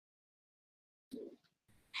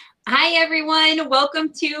Hi, everyone.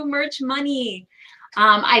 Welcome to Merch Money.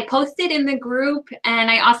 I posted in the group and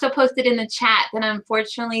I also posted in the chat that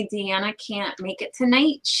unfortunately Deanna can't make it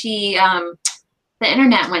tonight. The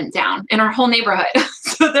internet went down in our whole neighborhood.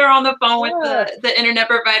 So they're on the phone with the internet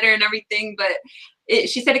provider and everything, but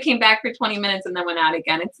she said it came back for 20 minutes and then went out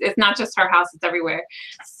again. It's not just her house, it's everywhere.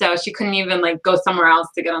 So she couldn't even like go somewhere else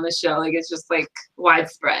to get on the show. Like it's just like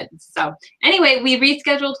widespread. So anyway, we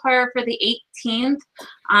rescheduled her for the 18th.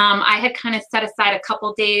 I had kind of set aside a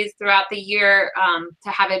couple days throughout the year to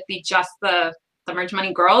have it be just the Merch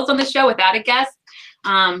Money girls on the show without a guest.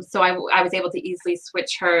 So I was able to easily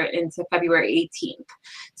switch her into February 18th.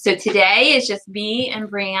 So today is just me and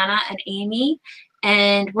Brianna and Amy.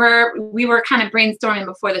 And we were kind of brainstorming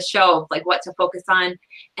before the show, like what to focus on.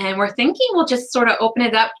 And we're thinking we'll just sort of open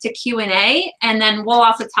it up to Q&A, and then we'll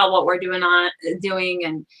also tell what we're doing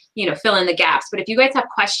and, fill in the gaps. But if you guys have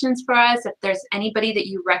questions for us, if there's anybody that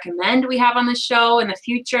you recommend we have on the show in the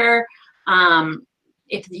future,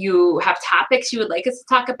 if you have topics you would like us to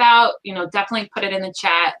talk about, definitely put it in the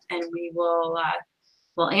chat and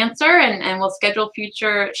we'll answer and we'll schedule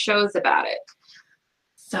future shows about it.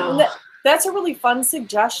 So that's a really fun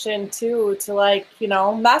suggestion too, to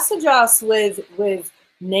message us with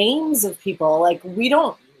names of people. Like we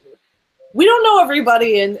don't know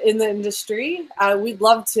everybody in the industry. We'd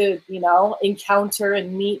love to, encounter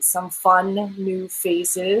and meet some fun new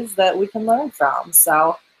faces that we can learn from.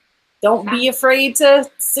 So don't be afraid to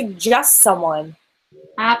suggest someone.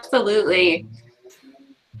 Absolutely.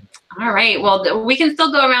 All right. Well, we can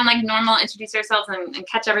still go around like normal, introduce ourselves and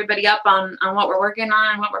catch everybody up on what we're working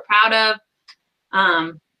on, what we're proud of.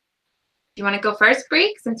 Do you want to go first,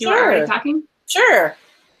 Bree, since you were already talking? Sure.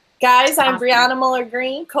 Guys, I'm Brianna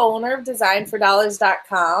Muller-Green, co-owner of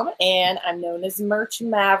DesignForDollars.com, and I'm known as Merch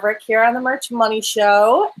Maverick here on the Merch Money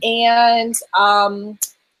Show. And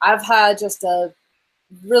I've had just a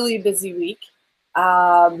really busy week.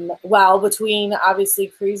 Between obviously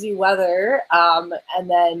crazy weather, and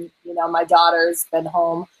then, my daughter's been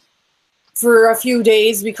home for a few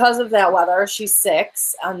days because of that weather. She's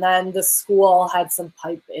 6, and then the school had some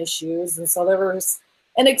pipe issues, and so there was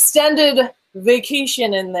an extended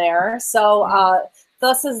vacation in there. So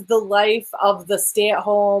thus is the life of the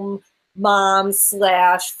stay-at-home mom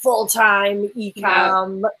 / full-time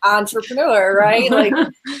e-com entrepreneur, right? Like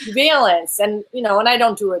balance. And, and I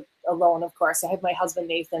don't do it alone, of course. I have my husband,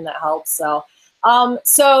 Nathan, that helps.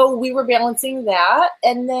 So we were balancing that.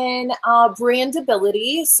 And then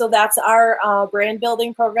brandability. So that's our brand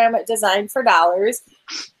building program at Design for Dollars.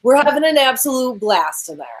 We're having an absolute blast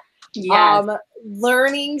in there. Yes.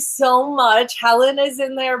 Learning so much. Helen is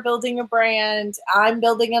in there building a brand. I'm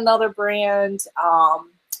building another brand.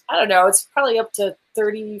 I don't know, it's probably up to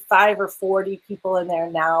 35 or 40 people in there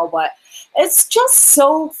now, but it's just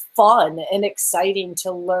so fun and exciting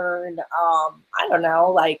to learn. I don't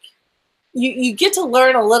know, like you get to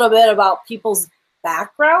learn a little bit about people's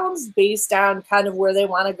backgrounds based on kind of where they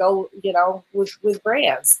want to go, with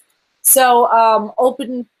brands. So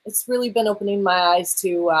it's really been opening my eyes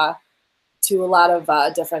to a lot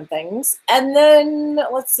of different things. And then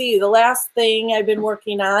let's see, the last thing I've been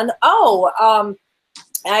working on.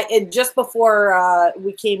 Just before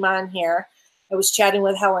we came on here, I was chatting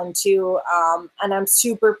with Helen too, and I'm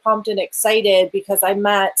super pumped and excited because I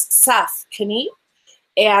met Seth Kniep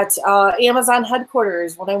at Amazon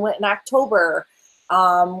headquarters when I went in October,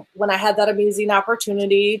 when I had that amazing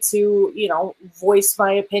opportunity to, voice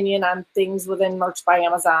my opinion on things within Merch by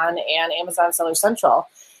Amazon and Amazon Seller Central.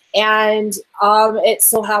 And it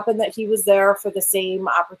so happened that he was there for the same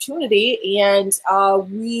opportunity. And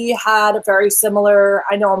we had a very similar,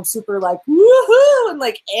 I know I'm super like, woohoo, and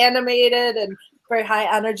like animated and very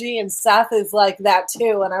high energy. And Seth is like that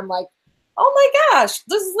too. And I'm like, oh my gosh,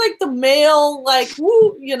 this is like the male, like,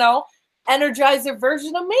 woo, energizer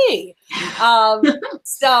version of me.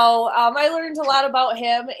 So I learned a lot about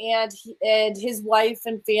him and his wife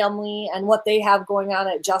and family and what they have going on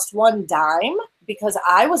at Just One Dime, because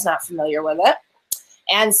I was not familiar with it.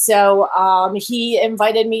 And so he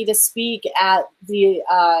invited me to speak at the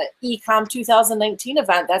Ecom 2019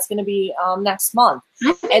 event. That's going to be next month.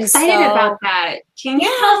 I'm excited about that. Can you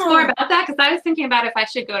tell us more about that? Because I was thinking about if I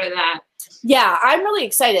should go to that. Yeah, I'm really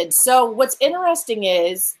excited. So what's interesting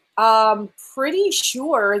is pretty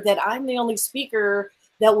sure that I'm the only speaker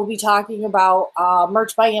that will be talking about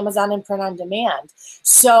Merch by Amazon and print on demand.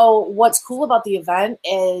 So what's cool about the event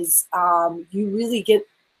is you really get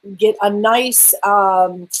a nice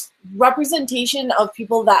representation of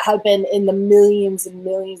people that have been in the millions and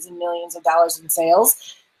millions and millions of dollars in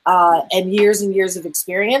sales. and years of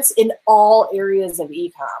experience in all areas of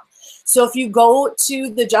e-com. So if you go to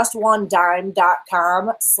the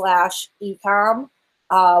justonedime.com/ecom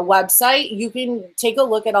website, you can take a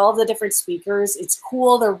look at all of the different speakers. It's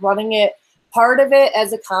cool. They're running it, part of it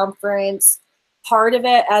as a conference, part of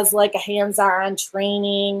it as like a hands-on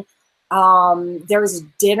training. There's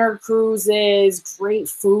dinner cruises, great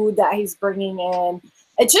food that he's bringing in.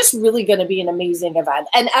 It's just really going to be an amazing event.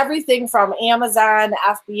 And everything from Amazon,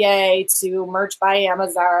 FBA to Merch by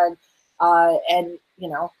Amazon, and, you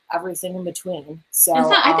know, everything in between. So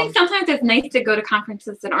I think sometimes it's nice to go to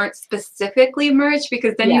conferences that aren't specifically merch,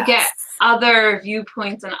 because then you get other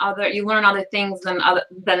viewpoints and you learn other things than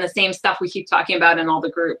the same stuff we keep talking about in all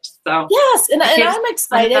the groups. So yes, and I'm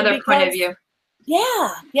excited. Another point of view.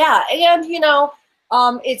 Yeah. And, you know,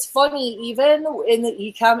 it's funny, even in the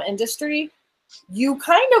e-com industry, you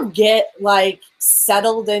kind of get like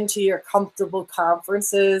settled into your comfortable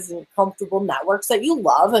conferences and comfortable networks that you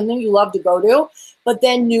love and then you love to go to. But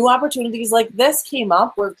then new opportunities like this came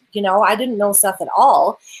up where, you know, I didn't know Seth at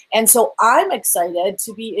all. And so I'm excited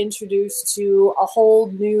to be introduced to a whole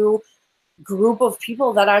new group of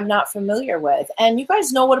people that I'm not familiar with. And you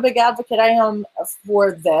guys know what a big advocate I am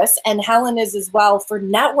for this. And Helen is as well, for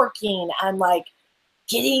networking and like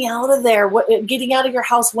getting out of there, getting out of your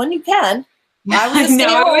house when you can. I was a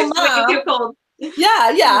stay-at-home mom.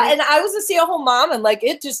 Yeah. And I was a stay-at-home mom, and like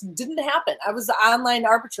it just didn't happen. I was the online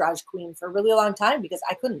arbitrage queen for a really long time because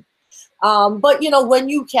I couldn't. But you know, when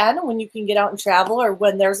you can get out and travel, or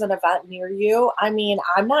when there's an event near you, I mean,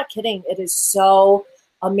 I'm not kidding. It is so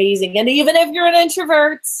amazing. And even if you're an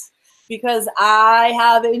introvert, because I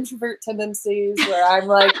have introvert tendencies where I'm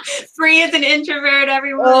like free as an introvert,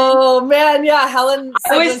 everyone. Oh man, yeah. Helen,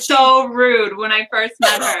 I was so rude when I first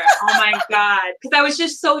met her. Oh my God. Because I was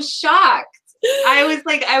just so shocked. I was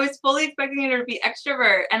fully expecting her to be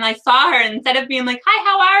extrovert, and I saw her, and instead of being like, hi,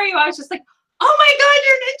 how are you? I was just like, oh my God,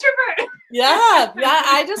 you're an introvert. Yeah.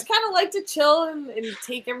 I just kind of like to chill and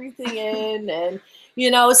take everything in, and you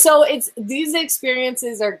know, so these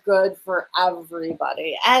experiences are good for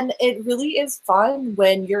everybody. And it really is fun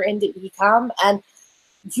when you're into e-com, and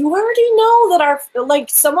you already know that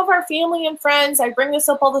some of our family and friends, I bring this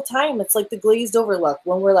up all the time. It's like the glazed over look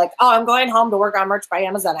when we're like, oh, I'm going home to work on Merch by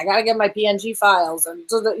Amazon. I got to get my PNG files, and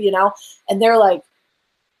you know, and they're like,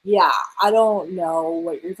 yeah, I don't know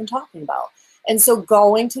what you're even talking about. And so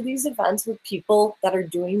going to these events with people that are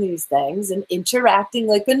doing these things and interacting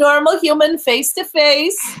like a normal human face to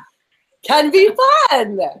face can be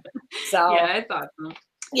fun. So yeah, it's awesome.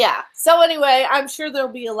 Yeah. So anyway, I'm sure there'll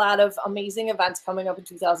be a lot of amazing events coming up in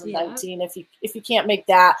 2019. Yeah. If you can't make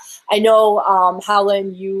that, I know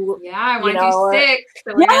Helen, I want to do 6.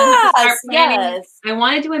 So we're gonna start planning. Yes. I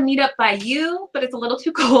want to do a meetup by you, but it's a little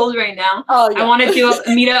too cold right now. Oh, yeah. I want to do a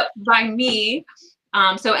meetup by me.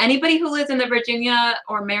 So anybody who lives in the Virginia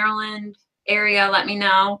or Maryland area, let me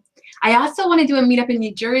know. I also want to do a meetup in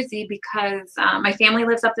New Jersey because my family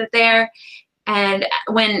lives up there. And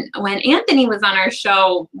when Anthony was on our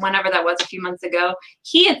show, whenever that was, a few months ago,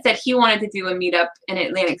 he had said he wanted to do a meetup in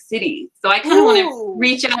Atlantic City. So I kind of want to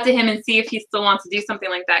reach out to him and see if he still wants to do something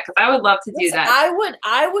like that, because I would love to do that.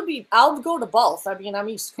 I'll go to both. I mean, I'm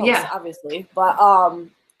East Coast, obviously, but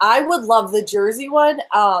I would love the Jersey one.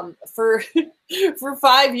 For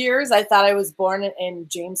 5 years, I thought I was born in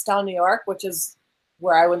Jamestown, New York, which is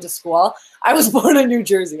where I went to school. I was born in New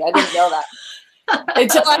Jersey. I didn't know that.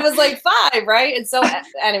 Until I was like 5, right? And so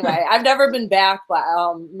anyway, I've never been back, but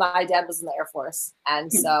my dad was in the Air Force,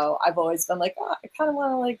 and so I've always been like, oh, I kind of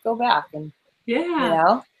want to like go back and you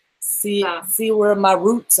know, see where my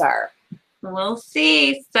roots are. We'll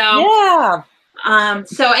see. So yeah.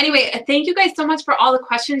 So anyway, thank you guys so much for all the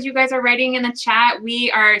questions you guys are writing in the chat.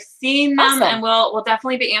 We are seeing them, and we'll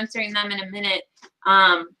definitely be answering them in a minute.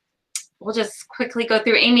 We'll just quickly go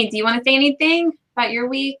through. Amy, do you want to say anything about your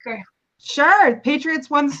week or? Sure.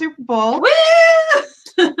 Patriots won the Super Bowl. Woo!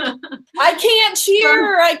 I can't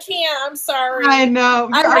cheer. I can't. I'm sorry. I know.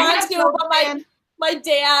 I want to, but my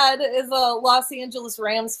dad is a Los Angeles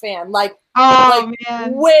Rams fan. Like,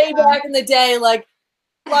 man. Way back in the day, like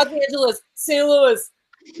Los Angeles, St. Louis.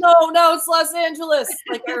 No, it's Los Angeles.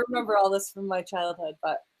 Like, I remember all this from my childhood.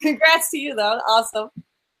 But congrats to you, though. Awesome.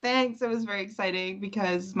 Thanks. It was very exciting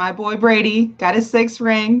because my boy Brady got his 6th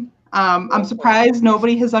ring. I'm surprised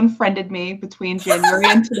nobody has unfriended me between January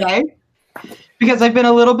and today because I've been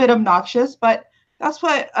a little bit obnoxious, but that's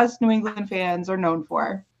what us New England fans are known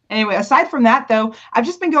for. Anyway, aside from that, though, I've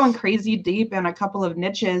just been going crazy deep in a couple of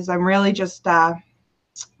niches. I'm really just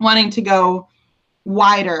wanting to go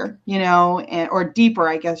wider, you know, or deeper,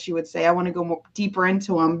 I guess you would say. I want to go deeper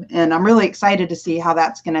into them, and I'm really excited to see how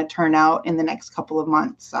that's going to turn out in the next couple of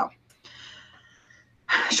months. So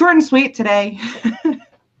short and sweet today.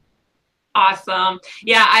 Awesome.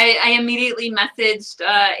 Yeah, I immediately messaged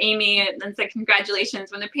Amy and said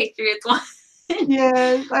congratulations when the Patriots won.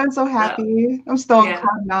 Yes, I'm so happy. I'm still on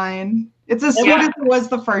cloud nine. It's as good as it was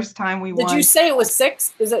the first time we won. Did you say it was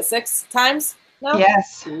 6? Is it 6 times? No?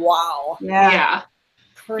 Yes. Wow. Yeah.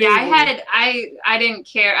 Crazy. Yeah, I didn't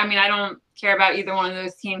care. I mean, I don't care about either one of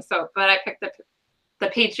those teams, but I picked the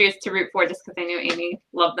Patriots to root for just because I knew Amy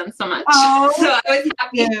loved them so much. Oh, so I was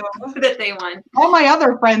happy that they won. All my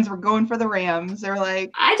other friends were going for the Rams. They're like,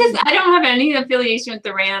 I don't have any affiliation with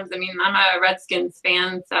the Rams. I mean, I'm a Redskins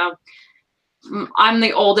fan, so I'm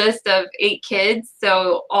the oldest of 8 kids,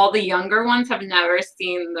 so all the younger ones have never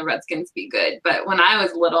seen the Redskins be good. But when I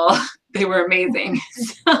was little, they were amazing.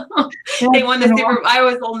 So they won the Super Bowl. I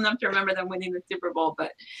was old enough to remember them winning the Super Bowl,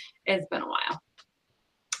 but it's been a while.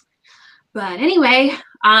 But anyway,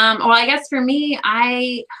 well, I guess for me,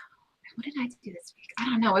 what did I do this week? I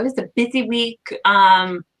don't know. It was a busy week.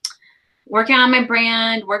 Working on my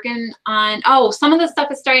brand, working on, some of the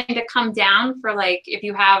stuff is starting to come down for like, if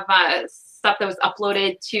you have stuff that was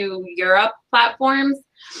uploaded to Europe platforms,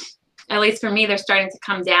 at least for me, they're starting to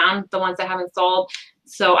come down, the ones that haven't sold.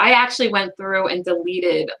 So I actually went through and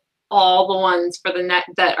deleted all the ones for the net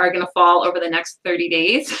that are going to fall over the next 30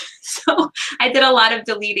 days. So I did a lot of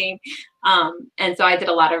deleting. And so I did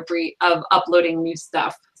a lot of uploading new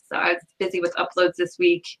stuff. So I was busy with uploads this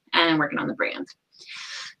week and working on the brand.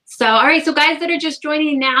 So, all right, so guys that are just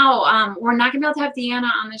joining now, we're not gonna be able to have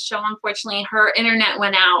Deanna on the show, unfortunately. Her internet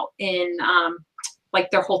went out in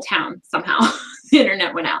like their whole town somehow. The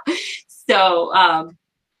internet went out. So, oh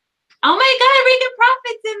my God, Reagan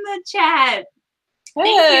Profit's in the chat. Thank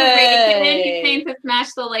you, Reagan. And he's saying to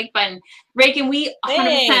smash the like button. Reagan, we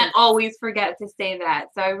 100% always forget to say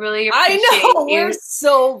that. So I really appreciate I know, you. we're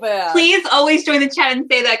so bad. Please always join the chat and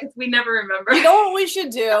say that because we never remember. You know what we should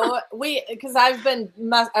do? Because I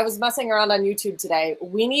was messing around on YouTube today.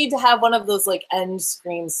 We need to have one of those like end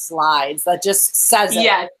screen slides that just says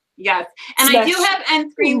it. Yes. And I do have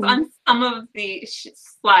end screens on some of the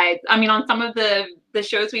slides. I mean, on some of the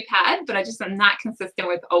shows we've had, but I just am not consistent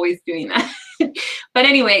with always doing that. But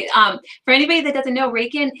anyway, for anybody that doesn't know,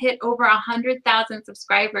 Reagan hit over 100,000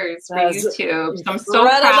 subscribers for YouTube. So I'm so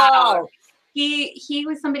proud. He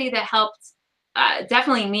was somebody that helped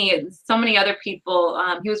definitely me and so many other people.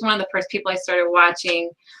 He was one of the first people I started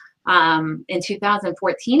watching in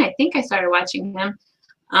 2014. I think I started watching him.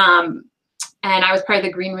 And I was part of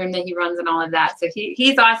the green room that he runs and all of that. So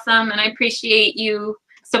he's awesome. And I appreciate you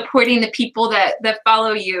supporting the people that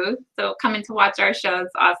follow you. So coming to watch our show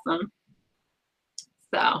is awesome.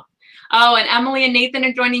 So, and Emily and Nathan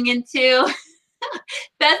are joining in too.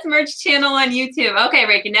 Best merch channel on YouTube. Okay,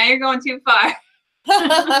 Reagan, now you're going too far.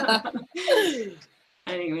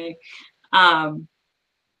 Anyway,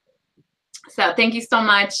 so thank you so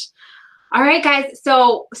much. All right, guys.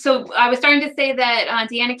 So I was starting to say that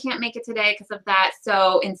Deanna can't make it today because of that.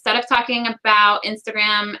 So instead of talking about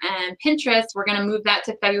Instagram and Pinterest, we're going to move that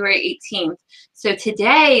to February 18th. So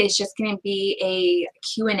today is just going to be a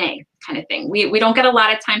Q&A kind of thing. We don't get a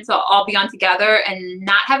lot of time to all be on together and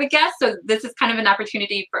not have a guest. So this is kind of an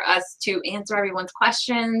opportunity for us to answer everyone's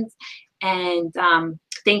questions. And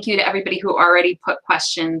thank you to everybody who already put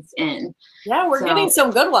questions in. Yeah, we're getting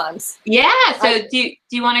some good ones. Yeah. So do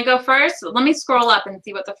you want to go first? Let me scroll up and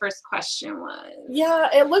see what the first question was. Yeah,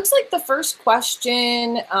 it looks like the first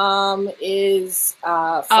question is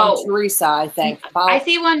from Teresa, I think. I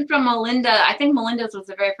see one from Melinda. I think Melinda's was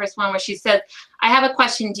the very first one where she said, I have a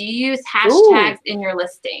question. Do you use hashtags in your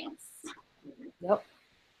listings? Yep.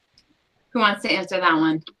 Who wants to answer that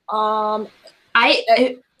one?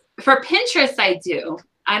 For Pinterest, I do.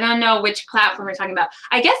 I don't know which platform we're talking about.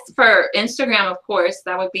 I guess for Instagram, of course,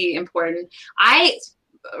 that would be important.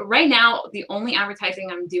 Right now, the only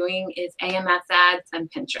advertising I'm doing is AMS ads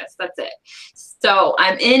and Pinterest. That's it. So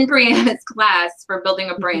I'm in Brianna's class for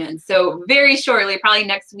building a brand. So very shortly, probably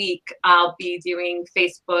next week, I'll be doing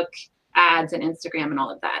Facebook ads and Instagram and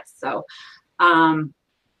all of that. So hashtags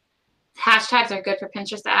are good for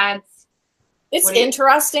Pinterest ads. It's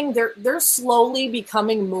interesting. They're slowly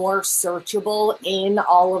becoming more searchable in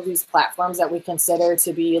all of these platforms that we consider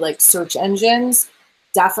to be like search engines.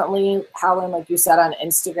 Definitely, Helen, like you said, on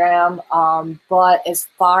Instagram. But as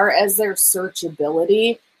far as their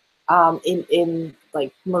searchability in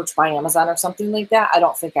like Merch by Amazon or something like that, I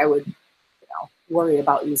don't think I would worry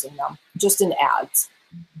about using them. Just in ads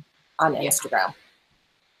on Instagram.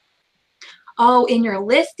 Oh, in your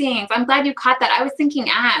listings. I'm glad you caught that. I was thinking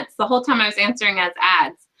ads the whole time I was answering as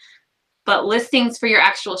ads. But listings for your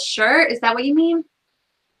actual shirt, is that what you mean?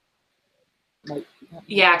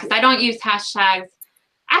 Yeah, because I don't use hashtags.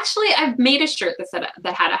 Actually, I've made a shirt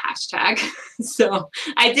that had a hashtag. So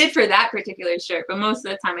I did for that particular shirt, but most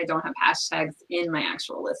of the time I don't have hashtags in my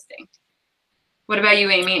actual listing. What about you,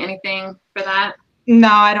 Amy? Anything for that?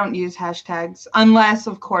 No, I don't use hashtags unless,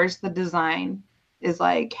 of course, the design is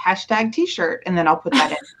like hashtag t-shirt, and then I'll put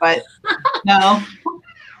that in. But no.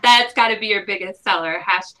 That's got to be your biggest seller,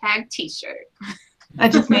 hashtag t-shirt. I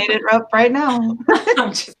just made it up right now.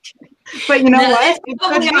 I'm just kidding. But you know what? It's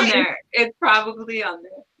probably on there. It's probably on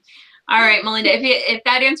there. All right, Melinda, if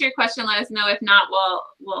that answered your question, let us know. If not,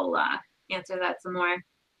 we'll answer that some more.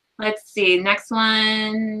 Let's see. Next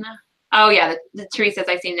one. Oh, yeah, the Teresa's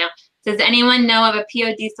I see now. Does anyone know of a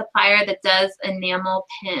POD supplier that does enamel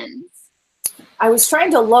pins? I was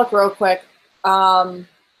trying to look real quick.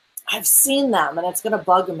 I've seen them, and it's going to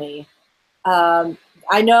bug me.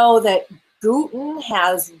 I know that Gooten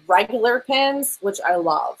has regular pins, which I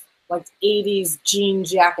love, like 80s jean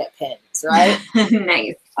jacket pins, right?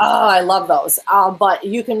 Nice. Oh, I love those. But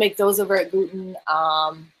you can make those over at Gooten,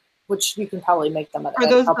 which you can probably make them at Are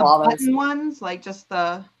those a couple the others. button ones, like just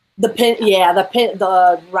the pin? Yeah,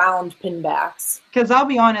 the round pin backs. Because I'll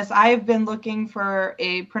be honest, I've been looking for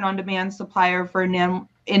a print-on-demand supplier for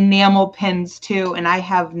enamel pins too, and I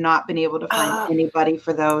have not been able to find anybody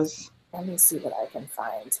for those. Let me see what I can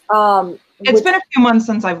find. It's been a few months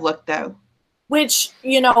since I've looked though. Which,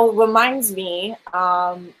 you know, reminds me,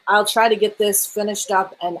 I'll try to get this finished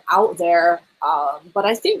up and out there. But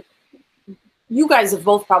I think you guys have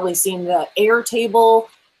both probably seen the Airtable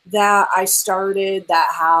that I started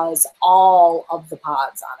that has all of the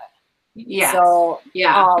pods on it. Yeah. So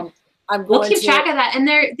yeah. We'll keep track of that, and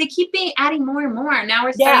they keep adding more and more. Now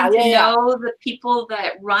we're starting to know the people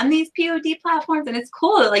that run these POD platforms, and it's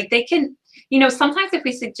cool. Like they can, you know, sometimes if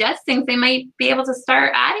we suggest things, they might be able to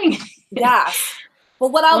start adding. Yes. Well,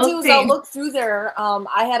 what I'll do is I'll look through there.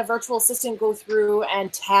 I had a virtual assistant go through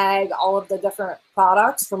and tag all of the different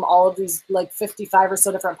products from all of these like 55 or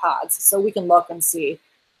so different pods, so we can look and see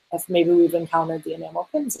if maybe we've encountered the enamel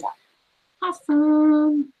pins yet.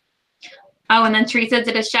 Awesome. Oh, and then Teresa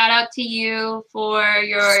did a shout out to you for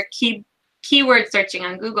your keyword searching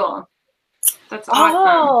on Google. That's awesome.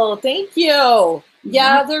 Oh, thank you.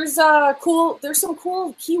 Yeah, there's some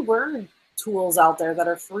cool keyword tools out there that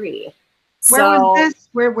are free. Where was this?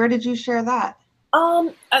 Where did you share that?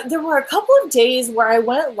 There were a couple of days where I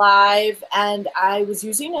went live and I was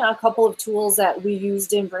using a couple of tools that we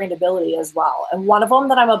used in Brandability as well. And one of them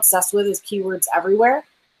that I'm obsessed with is Keywords Everywhere.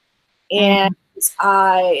 And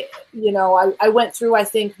I went through, I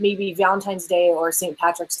think, maybe Valentine's Day or St.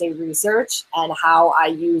 Patrick's Day research and how I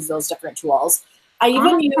use those different tools. I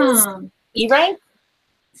even used eRank.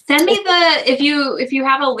 Send me if you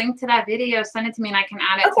have a link to that video, send it to me and I can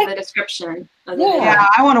add it to the description of the video. Yeah,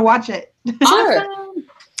 I want to watch it. Awesome.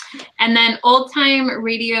 And then Old Time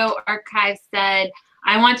Radio Archive said,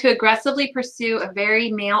 I want to aggressively pursue a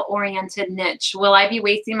very male-oriented niche. Will I be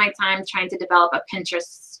wasting my time trying to develop a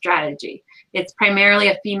Pinterest strategy? It's primarily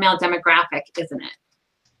a female demographic, isn't it?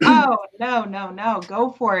 Oh, no.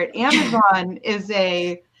 Go for it. Amazon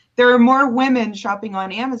there are more women shopping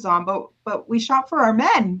on Amazon, but we shop for our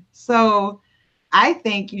men. So I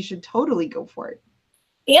think you should totally go for it.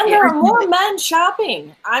 And there are more men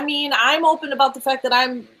shopping. I mean, I'm open about the fact that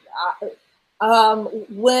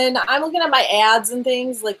when I'm looking at my ads and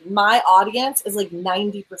things, like my audience is like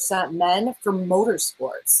 90% men for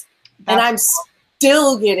motorsports. And I'm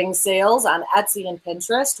still getting sales on Etsy and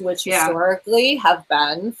Pinterest, which historically have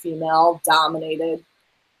been female dominated,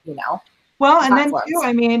 you know. Well, and then too,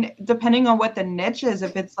 I mean, depending on what the niche is,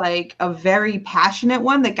 if it's like a very passionate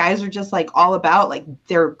one that guys are just like all about, like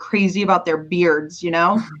they're crazy about their beards, you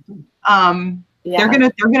know, they're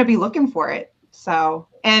gonna be looking for it. So,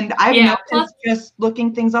 and I've noticed just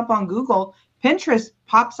looking things up on Google, Pinterest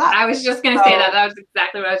pops up. I was just gonna say that. That was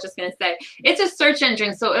exactly what I was just gonna say. It's a search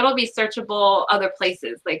engine, so it'll be searchable other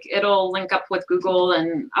places. Like it'll link up with Google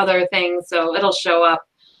and other things, so it'll show up.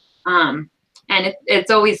 And it's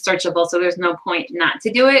always searchable, so there's no point not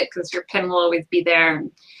to do it because your pin will always be there.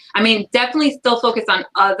 I mean, definitely still focus on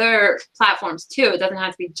other platforms too. It doesn't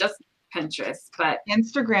have to be just Pinterest, but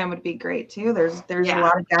Instagram would be great too. There's a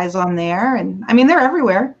lot of guys on there, and I mean they're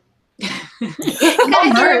everywhere.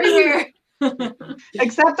 Guys are everywhere.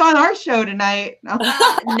 Except on our show tonight. No,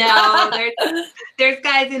 there's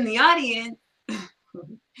guys in the audience.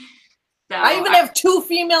 So, I even have two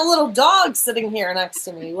female little dogs sitting here next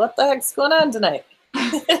to me. What the heck's going on tonight?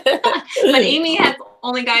 But Amy has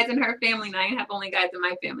only guys in her family, and I have only guys in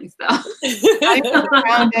my family. So I'm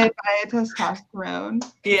surrounded by testosterone.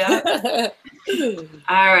 yeah.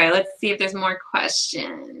 All right, let's see if there's more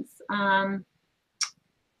questions.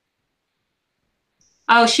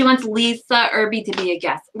 Oh, she wants Lisa Irby to be a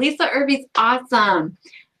guest. Lisa Irby's awesome.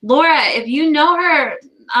 Laura, if you know her,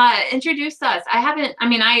 introduce us. I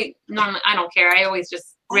don't care. I always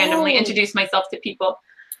just randomly introduce myself to people.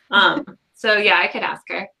 So yeah, I could ask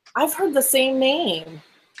her. I've heard the same name.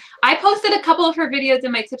 I posted a couple of her videos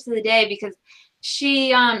in my tips of the day because she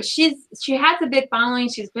has a big following.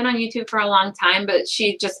 She's been on YouTube for a long time, but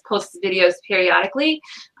she just posts videos periodically.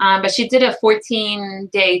 But she did a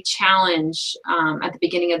 14-day challenge at the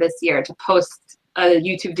beginning of this year to post a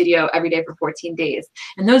YouTube video every day for 14 days.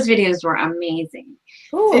 And those videos were amazing.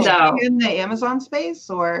 Ooh, is she in the Amazon space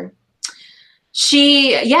or?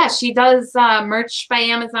 She does merch by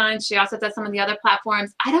Amazon. She also does some of the other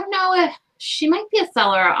platforms. I don't know if she might be a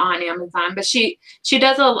seller on Amazon, but she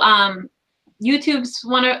does a YouTube's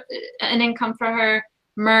an income for her.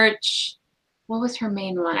 Merch. What was her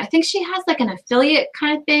main one? I think she has like an affiliate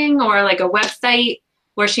kind of thing or like a website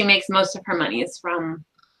where she makes most of her money is from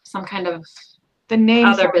some kind of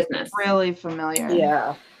other business. Really familiar.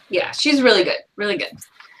 Yeah. Yeah, she's really good. Really good.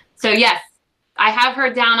 So yes, I have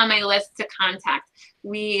her down on my list to contact.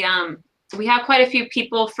 We have quite a few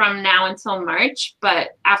people from now until March,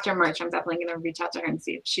 but after March, I'm definitely going to reach out to her and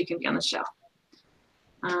see if she can be on the show.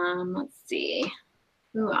 Let's see.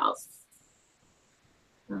 Who else?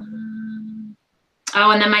 And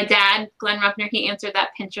then my dad, Glenn Ruffner, he answered that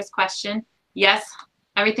Pinterest question. Yes,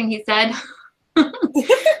 everything he said.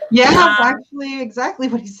 Yeah, that's actually exactly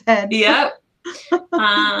what he said. Yep.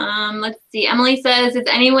 Let's see. Emily says, does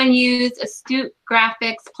anyone use Astute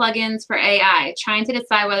Graphics plugins for AI? Trying to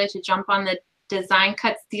decide whether to jump on the Design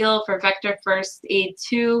Cuts deal for Vector First Aid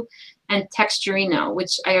 2 and Texturino,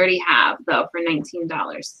 which I already have, though, for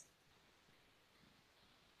 $19.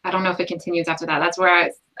 I don't know if it continues after that. That's where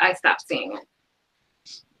I stopped seeing it.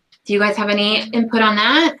 Do you guys have any input on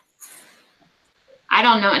that? I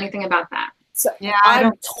don't know anything about that. So yeah,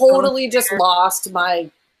 I totally just lost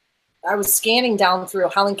my... I was scanning down through.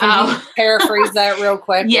 Helen, can you paraphrase that real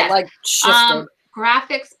quick? Yeah. Like shifted.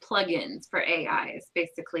 Graphics plugins for AI is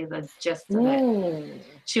basically the gist of it.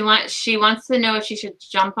 She wants to know if she should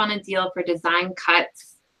jump on a deal for Design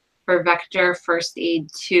Cuts for Vector First Aid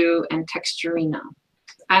 2 and Texturino.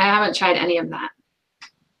 I haven't tried any of that.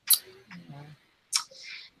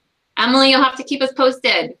 Emily, you'll have to keep us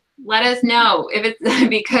posted. Let us know if it's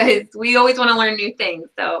because we always want to learn new things.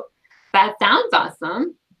 So that sounds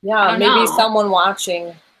awesome. Yeah, maybe someone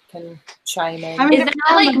watching can chime in. I mean, is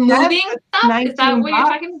that like moving stuff? Is that what you're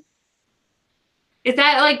talking about? Is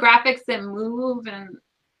that like graphics that move and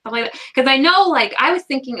stuff like that? Because I know, like, I was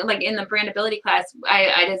thinking, like, in the brandability class,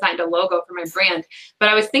 I designed a logo for my brand, but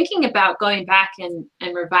I was thinking about going back and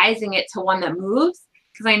revising it to one that moves.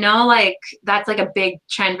 Because I know, like, that's like a big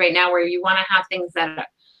trend right now where you want to have things that are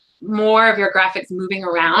more of your graphics moving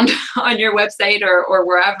around on your website or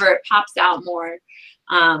wherever it pops out more.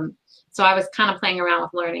 So I was kind of playing around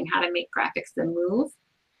with learning how to make graphics that move.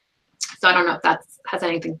 So I don't know if that has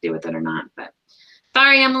anything to do with it or not, but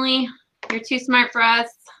sorry, Emily, you're too smart for us.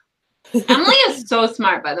 Emily is so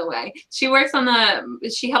smart, by the way. She works on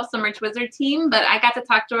she helps the Merch Wizard team, but I got to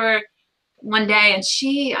talk to her one day and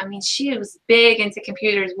she was big into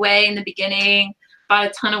computers way in the beginning, bought a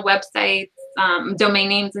ton of websites, domain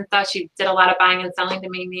names and stuff. She did a lot of buying and selling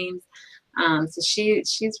domain names. So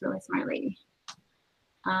she's a really smart lady.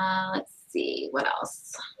 Let's see, what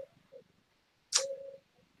else?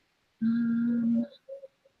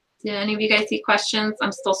 Did any of you guys see questions?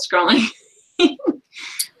 I'm still scrolling.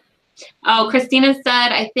 Oh, Christina said,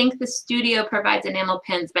 I think the studio provides enamel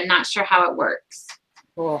pins, but not sure how it works.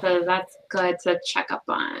 Cool. So that's good to check up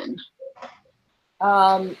on.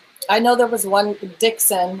 I know there was one,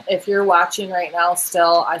 Dixon, if you're watching right now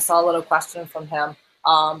still, I saw a little question from him.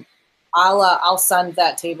 I'll send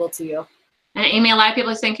that table to you. And Amy, a lot of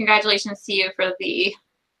people are saying congratulations to you for the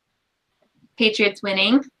Patriots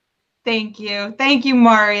winning. Thank you. Thank you,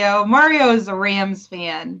 Mario. Mario is a Rams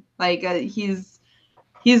fan. Like, he's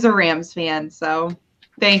a Rams fan, so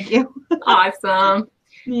thank you. Awesome.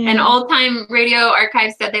 Yeah. And Old Time Radio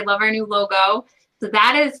Archive said they love our new logo. So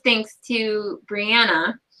that is thanks to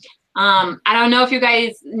Brianna. I don't know if you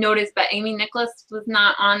guys noticed, but Amy Nicholas was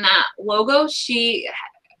not on that logo. She's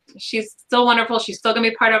still wonderful. She's still going to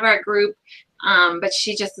be part of our group. But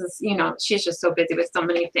she just is, she's just so busy with so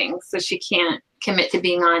many things. So she can't commit to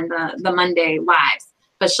being on the Monday lives,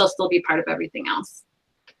 but she'll still be part of everything else.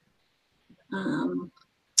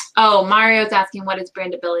 Oh, Mario's asking, what is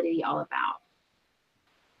brandability all about?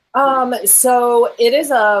 So it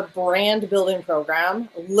is a brand building program,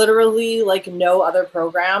 literally like no other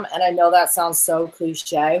program. And I know that sounds so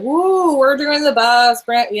cliche. Woo, we're doing the best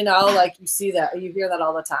brand, like you see that, you hear that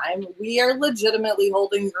all the time. We are legitimately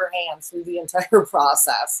holding your hand through the entire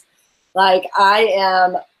process. Like I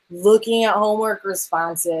am looking at homework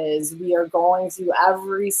responses. We are going through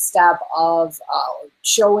every step of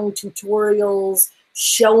showing tutorials,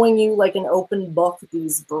 showing you like an open book,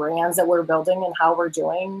 these brands that we're building and how we're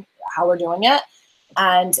doing it.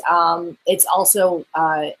 And it's also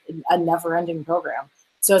a never-ending program.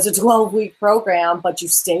 So it's a 12-week program, but you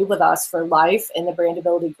stay with us for life in the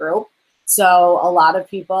Brandability group. So a lot of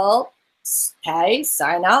people pay,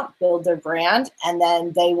 sign up, build their brand, and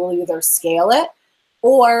then they will either scale it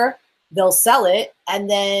or they'll sell it and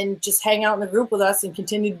then just hang out in the group with us and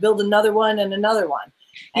continue to build another one and another one.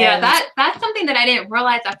 Yeah, that's something that I didn't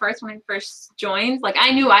realize at first when I first joined. Like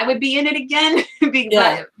I knew I would be in it again,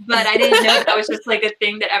 but I didn't know that was just like a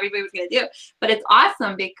thing that everybody was going to do. But it's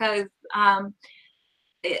awesome because, I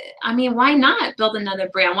mean, why not build another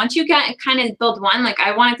brand? Once you get kind of build one, like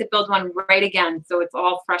I wanted to build one right again, so it's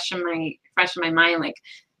all fresh in my mind. Like,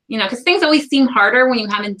 because things always seem harder when you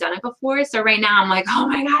haven't done it before. So right now I'm like, oh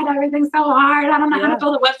my God, everything's so hard. I don't know how to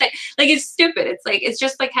build a website. Like it's stupid. It's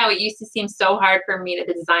just like how it used to seem so hard for me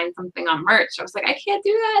to design something on merch. I was like, I can't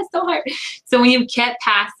do that. It's so hard. So when you get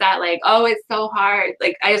past that, like, oh, it's so hard.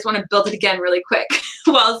 Like I just want to build it again really quick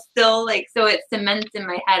while still like, so it cements in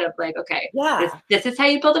my head of like, okay, this is how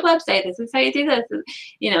you build a website. This is how you do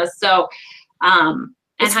this, so,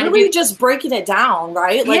 it's really just breaking it down,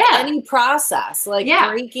 right? Like any process, like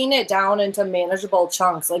breaking it down into manageable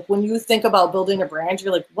chunks. Like when you think about building a brand,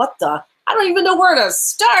 you're like, I don't even know where to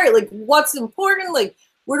start. Like what's important? Like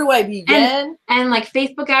where do I begin? And like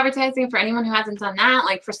Facebook advertising, for anyone who hasn't done that,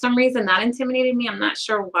 like for some reason that intimidated me. I'm not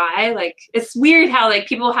sure why. Like it's weird how like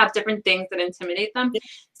people have different things that intimidate them.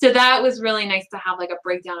 So that was really nice to have like a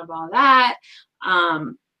breakdown of all that.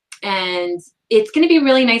 And it's going to be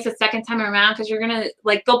really nice the second time around because you're going to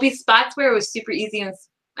like, there'll be spots where it was super easy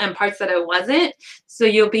and parts that it wasn't. So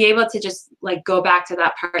you'll be able to just like go back to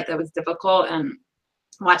that part that was difficult and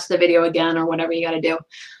watch the video again or whatever you got to do.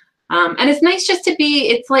 And it's nice just to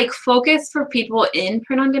it's like focused for people in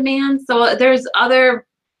print on demand. So there's other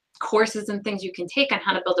courses and things you can take on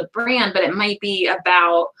how to build a brand, but it might be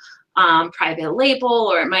about private label,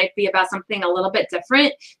 or it might be about something a little bit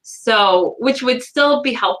different. So, which would still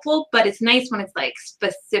be helpful, but it's nice when it's like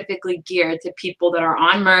specifically geared to people that are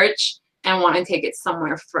on merch and want to take it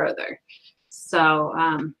somewhere further. So,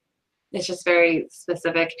 it's just very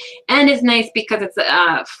specific, and it's nice because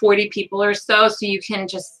it's 40 people or so. So you can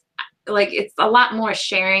just like, it's a lot more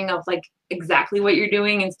sharing of like exactly what you're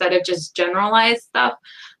doing instead of just generalized stuff.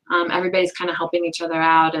 Everybody's kind of helping each other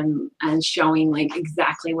out and showing like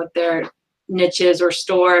exactly what their niche is or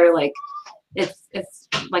store. Like it's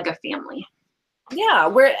like a family. Yeah,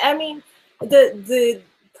 the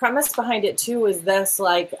premise behind it too is this,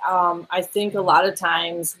 like, I think a lot of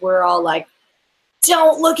times we're all like,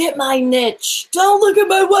 don't look at my niche, don't look at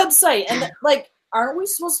my website. And like, aren't we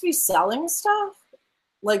supposed to be selling stuff?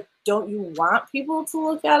 Like, don't you want people to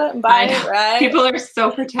look at it and buy it, right? People are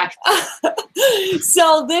so protective.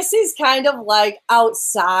 So this is kind of like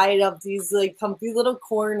outside of these like comfy little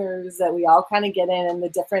corners that we all kind of get in the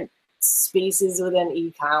different spaces within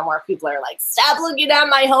e-com where people are like, stop looking at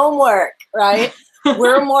my homework, right?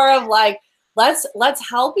 We're more of like, let's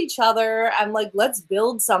help each other and like, let's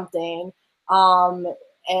build something. And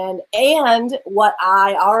what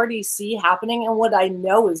I already see happening and what I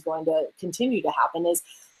know is going to continue to happen is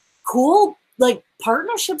cool, like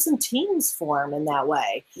partnerships and teams form in that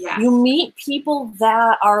way. Yeah. You meet people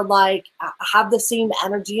that are like, have the same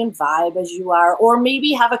energy and vibe as you are, or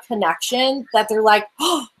maybe have a connection that they're like,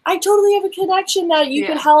 oh, I totally have a connection that you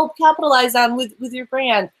could help capitalize on with your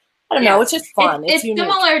brand. I don't know. It's just fun. It's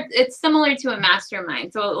similar. It's similar to a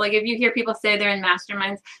mastermind. So like if you hear people say they're in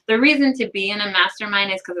masterminds, the reason to be in a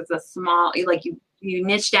mastermind is because it's a small, like you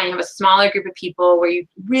niche down, you have a smaller group of people where you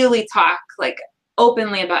really talk like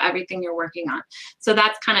openly about everything you're working on. So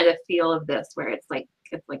that's kind of the feel of this, where it's like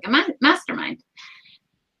a mastermind.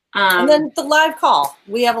 And then the live call.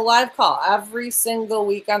 We have a live call every single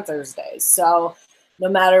week on Thursdays. So no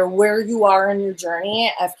matter where you are in your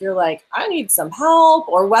journey, if you're like, I need some help,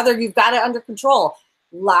 or whether you've got it under control,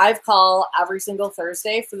 live call every single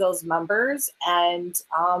Thursday for those members, and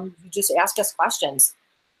you just ask us questions.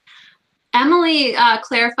 Emily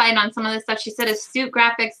clarified on some of the stuff. She said Astute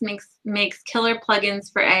Graphics makes killer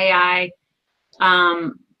plugins for AI,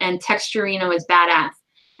 and Texturino is badass,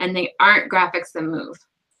 and they aren't graphics that move.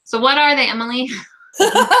 So what are they, Emily?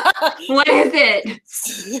 What is it?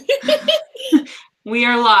 We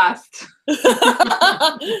are lost.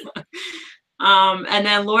 And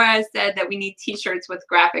then Laura said that we need t-shirts with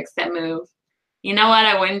graphics that move. You know what?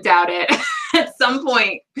 I wouldn't doubt it. At some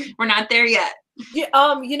point, we're not there yet.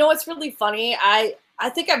 Yeah, you know what's really funny? I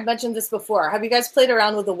think I've mentioned this before. Have you guys played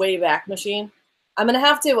around with the Wayback Machine? I'm gonna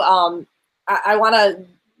have to. I want to.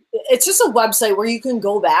 It's just a website where you can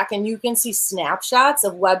go back and you can see snapshots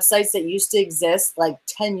of websites that used to exist like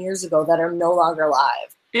 10 years ago that are no longer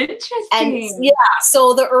live. Interesting. And yeah,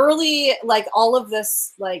 so the early, like all of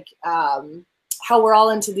this, like how we're all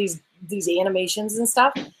into these animations and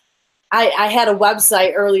stuff. I had a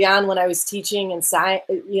website early on when I was teaching in science,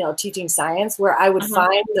 teaching science, where I would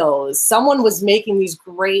find those. Someone was making these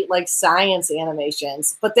great like science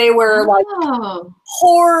animations, but they were like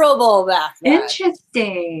horrible back then.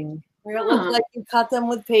 Interesting. Where it looked like you cut them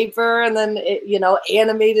with paper and then it,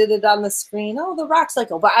 animated it on the screen. Oh, the rock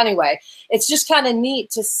cycle. But anyway, it's just kind of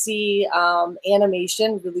neat to see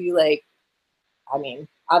animation really like,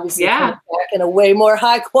 obviously back in a way more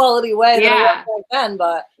high quality way than it was back then,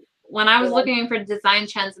 but when I was looking for design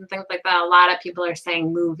trends and things like that, a lot of people are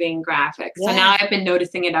saying moving graphics. So now I've been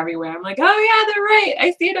noticing it everywhere. I'm like, oh yeah, they're right.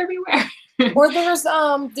 I see it everywhere. Or there's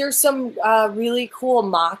some really cool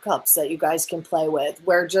mock-ups that you guys can play with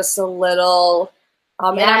where just a little,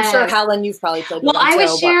 and I'm sure Helen, you've probably played with them I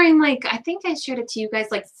was sharing, I think I shared it to you guys,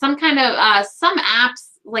 like some kind of, some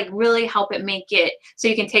apps like really help it make it so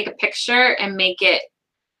you can take a picture and make it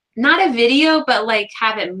not a video, but like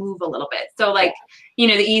have it move a little bit. So like, the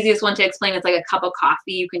easiest one to explain is like a cup of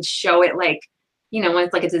coffee. You can show it like, when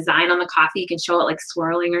it's like a design on the coffee, you can show it like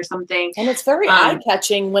swirling or something. And it's very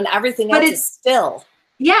eye-catching when everything else is still.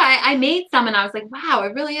 Yeah, I made some and I was like, wow,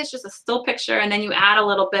 it really is just a still picture. And then you add a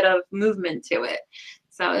little bit of movement to it.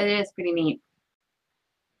 So it is pretty neat.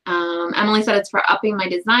 Emily said it's for upping my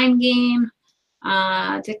design game.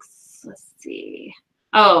 Let's see.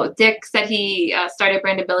 Oh, Dick said he started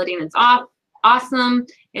Brandability and it's awesome.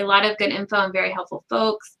 A lot of good info and very helpful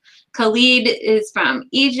folks. Khalid is from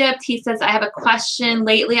Egypt. He says, I have a question.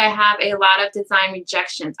 Lately, I have a lot of design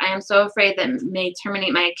rejections. I am so afraid that may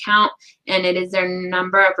terminate my account, and it is their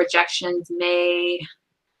number of rejections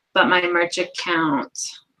but my merch account.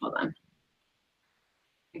 Hold on.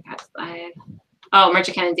 I got slide. Oh, merch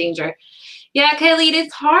account in danger. Yeah, Khalid,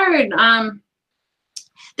 it's hard.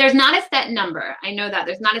 There's not a set number. I know that.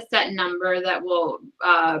 There's not a set number that will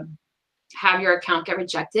have your account get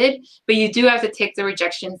rejected, but you do have to take the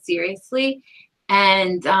rejection seriously.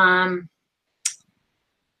 And I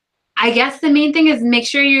guess the main thing is make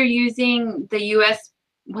sure you're using the US,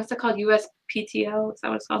 what's it called? USPTO? Is that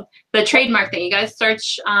what it's called? The trademark thing. You guys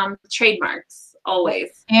search trademarks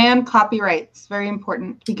always. And copyrights, very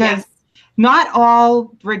important, because not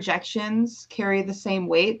all rejections carry the same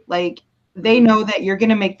weight. Like they know that you're going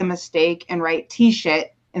to make the mistake and write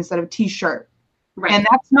T-shit instead of T-shirt. Right. And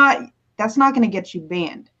that's not going to get you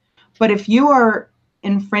banned. But if you are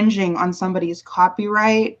infringing on somebody's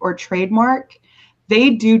copyright or trademark,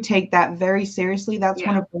 they do take that very seriously. That's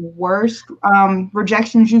one of the worst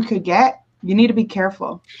rejections you could get. You need to be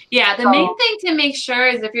careful. Yeah, the main thing to make sure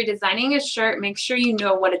is if you're designing a shirt, make sure you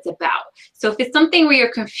know what it's about. So if it's something where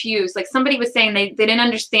you're confused, like somebody was saying they didn't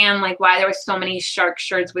understand like why there were so many shark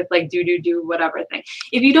shirts with like do whatever thing.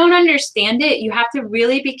 If you don't understand it, you have to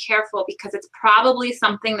really be careful because it's probably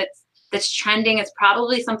something that's trending. It's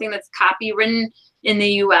probably something that's copywritten in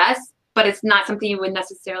the US, but it's not something you would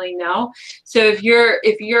necessarily know. So if you're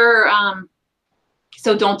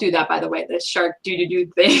so don't do that, by the way, the shark do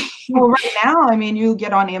thing. Well, right now, I mean, you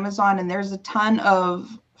get on Amazon and there's a ton of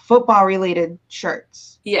football related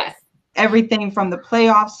shirts. Yes. Everything from the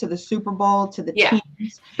playoffs to the Super Bowl to the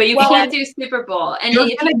teams. But you can't do Super Bowl. And you're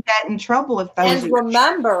going to get in trouble if those. And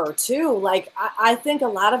remember, too, like I think a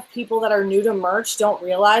lot of people that are new to merch don't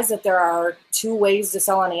realize that there are 2 ways to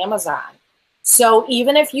sell on Amazon. So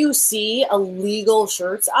even if you see illegal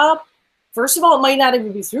shirts up, first of all, it might not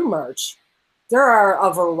even be through merch. There are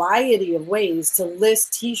a variety of ways to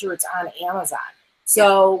list T-shirts on Amazon.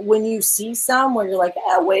 So when you see some where you're like,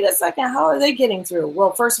 wait a second, how are they getting through?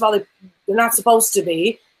 Well, first of all, they're not supposed to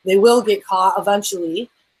be. They will get caught eventually.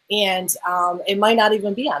 And it might not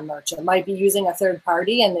even be on merch. It might be using a third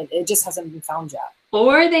party and it just hasn't been found yet.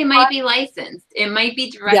 Or they might be licensed. It might be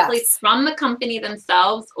directly from the company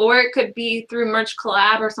themselves, or it could be through Merch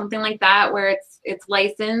Collab or something like that where it's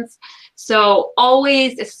licensed. So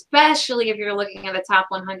always, especially if you're looking at the top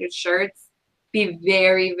 100 shirts, be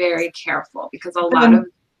very, very careful because a lot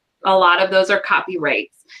of those are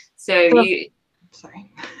copyrights. So sorry.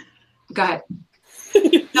 Go ahead.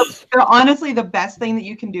 So honestly, the best thing that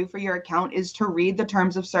you can do for your account is to read the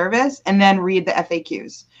terms of service and then read the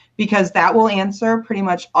FAQs, because that will answer pretty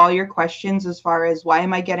much all your questions as far as why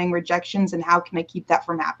am I getting rejections and how can I keep that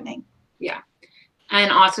from happening. Yeah.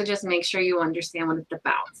 And also just make sure you understand what it's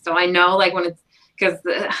about. So I know like when it's, because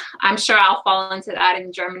I'm sure I'll fall into that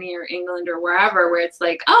in Germany or England or wherever, where it's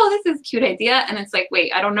like, oh, this is a cute idea. And it's like,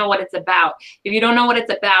 wait, I don't know what it's about. If you don't know what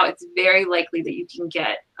it's about, it's very likely that you can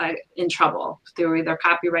get in trouble through either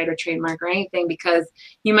copyright or trademark or anything, because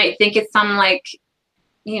you might think it's some like,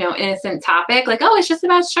 you know, innocent topic, like, oh, it's just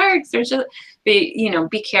about sharks, or just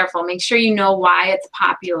be careful. Make sure you know why it's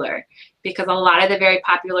popular, because a lot of the very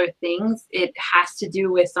popular things, it has to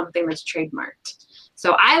do with something that's trademarked.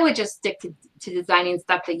 So I would just stick to designing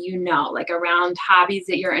stuff that you know, like around hobbies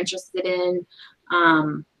that you're interested in,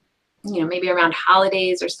 maybe around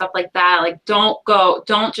holidays or stuff like that. Like don't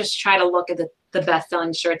just try to look at the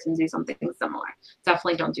best-selling shirts and do something similar.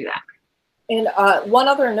 Definitely don't do that. And one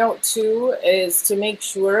other note too is to make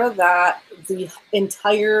sure that the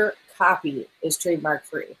entire copy is trademark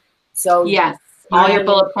free. So yes, all your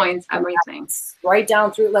bullet points, everything. Right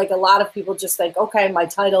down through, like a lot of people just think, okay, my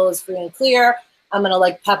title is free and clear, I'm going to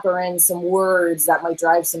like pepper in some words that might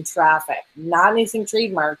drive some traffic. Not anything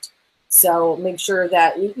trademarked. So make sure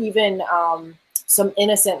that even some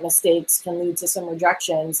innocent mistakes can lead to some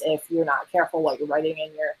rejections if you're not careful what you're writing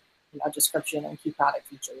in your description and key product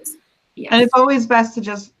features. Yes. And it's always best to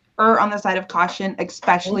just err on the side of caution,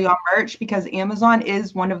 especially on merch, because Amazon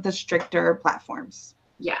is one of the stricter platforms.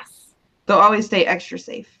 Yes. They'll always stay extra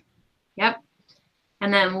safe. Yep.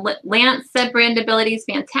 And then Lance said brandability is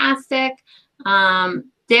fantastic.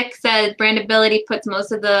 Dick said brandability puts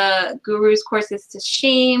most of the gurus courses to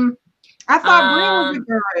shame. I thought Bree was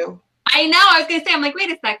a guru. I know. I was going to say, I'm like,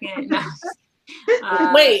 wait a second.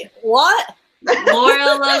 No. Wait, what?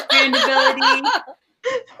 Laura loves brandability.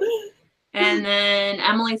 And then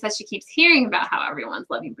Emily says she keeps hearing about how everyone's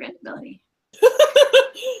loving brandability.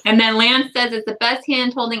 And then Lance says it's the best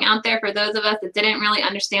hand holding out there for those of us that didn't really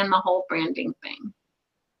understand the whole branding thing.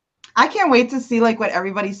 I can't wait to see like what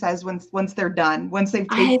everybody says once they're done. Once they've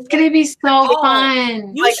taken it's gonna be so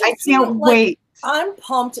fun. Like I can't wait. I'm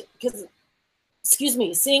pumped because,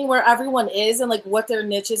 seeing where everyone is and like what their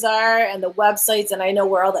niches are and the websites, and I know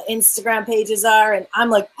where all the Instagram pages are, and I'm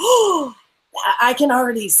like, oh, I can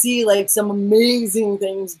already see like some amazing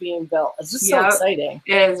things being built. It's just so exciting.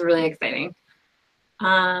 It is really exciting.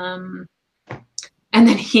 And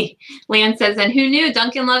then Lance says, and who knew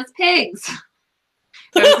Duncan loves pigs?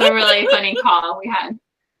 It was a really funny call. We had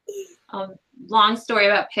a long story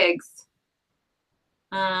about pigs.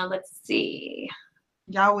 Let's see.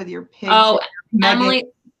 Y'all with your pigs. Oh, Emily.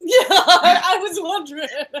 Yeah, I was wondering.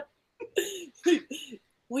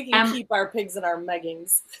 We can keep our pigs and our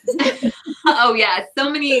meggings. Oh yeah, so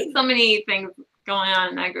many things going on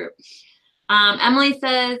in that group. Emily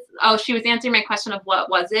says, oh, she was answering my question of what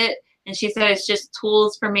was it, and she said it's just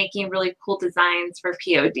tools for making really cool designs for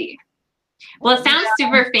POD. Well, it sounds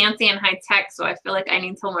super fancy and high tech, so I feel like I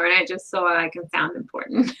need to learn it just so I can sound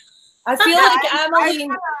important. I feel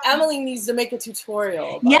like Emily needs to make a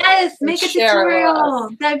tutorial. Yes, make a tutorial.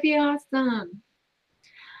 That'd be awesome.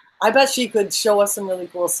 I bet she could show us some really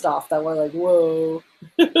cool stuff that we're like, whoa.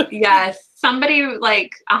 Yes, somebody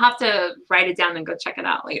I'll have to write it down and go check it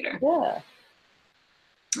out later. Yeah.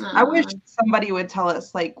 I wish somebody would tell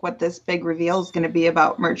us what this big reveal is going to be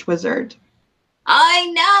about Merch Wizard. I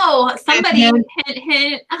know. Somebody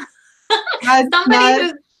hint.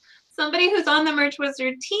 Somebody who's on the Merch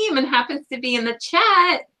Wizard team and happens to be in the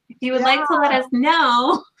chat. If you would like to let us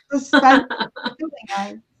know.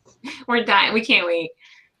 We're dying. We can't wait.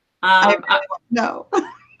 I really want to know.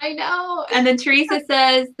 I know. And then Teresa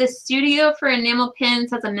says the studio for enamel pins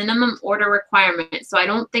has a minimum order requirement, so I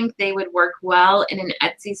don't think they would work well in an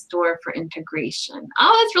Etsy store for integration.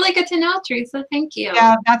 Oh, that's really good to know, Teresa. Thank you.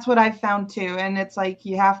 Yeah, that's what I found too. And it's like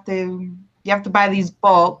you have to buy these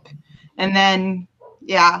bulk, and then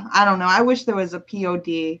I don't know. I wish there was a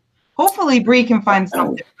POD. Hopefully, Bree can find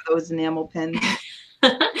something for those enamel pins.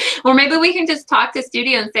 Or maybe we can just talk to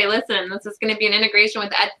studio and say, listen, this is going to be an integration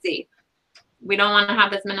with Etsy. We don't want to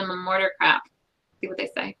have this minimum order crap. See what they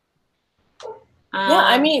say. Yeah,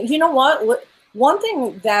 I mean, you know what? One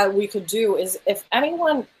thing that we could do is if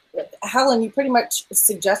anyone, Helen, you pretty much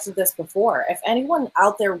suggested this before. If anyone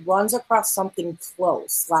out there runs across something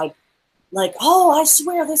close, like, oh, I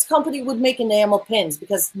swear this company would make enamel pins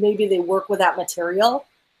because maybe they work with that material,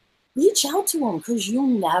 reach out to them because you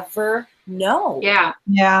never know. Yeah.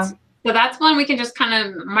 Yeah. So that's one we can just kind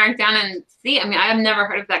of mark down and see. I mean, I've never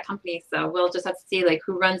heard of that company, so we'll just have to see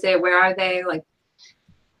who runs it, where are they,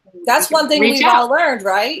 That's one thing we've all learned,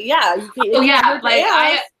 right? Yeah. Oh yeah, like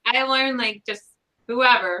I learned like just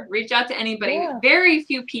whoever, reach out to anybody. Yeah. Very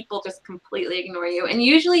few people just completely ignore you. And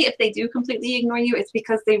usually if they do completely ignore you, it's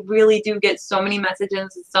because they really do get so many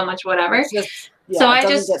messages and so much whatever. So I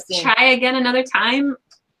just try again another time.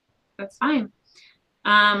 That's fine.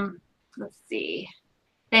 Let's see.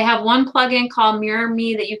 They have one plugin called Mirror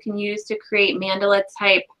Me that you can use to create mandala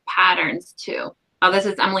type patterns too. Oh, this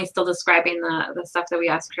is Emily still describing the stuff that we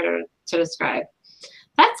asked her to describe.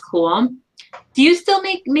 That's cool. Do you still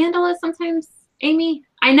make mandalas sometimes, Amy?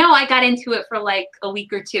 I know I got into it for like a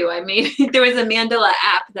week or two. There was a mandala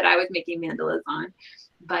app that I was making mandalas on.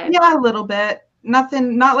 But yeah, a little bit.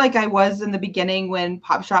 Nothing, not like I was in the beginning when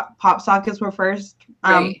pop sockets were first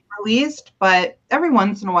released, but every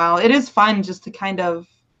once in a while, it is fun just to kind of.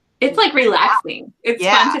 It's like relaxing. It's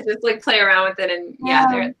fun to just like play around with it, and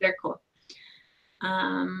they're cool.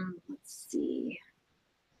 Let's see.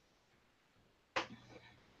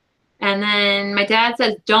 And then my dad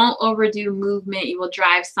says, don't overdo movement. You will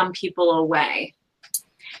drive some people away.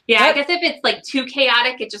 Yeah, I guess if it's like too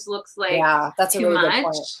chaotic, it just looks like that's too a really much.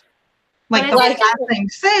 Good point. Like the last thing,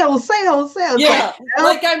 sales. Yeah,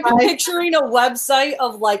 like I'm picturing a website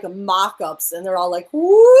of like mock-ups, and they're all like,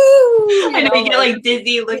 woo! And you get like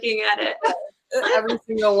dizzy looking at it. Every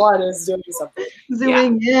single one is doing something.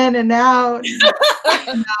 Zooming in and out.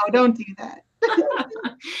 No, don't do that.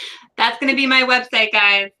 That's going to be my website,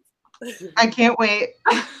 guys. I can't wait.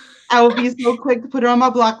 I will be so quick to put it on my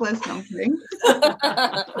block list. No, I'm kidding.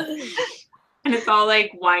 And it's all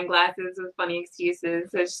like wine glasses with funny excuses.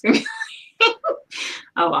 So it's just going to be like,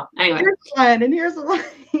 oh, well. Anyway. Here's one, and here's one.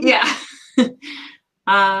 Yeah.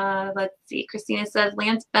 Let's see. Christina says,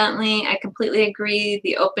 Lance Bentley, I completely agree.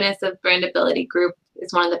 The openness of Brandability group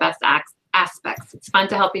is one of the best aspects. It's fun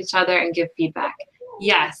to help each other and give feedback.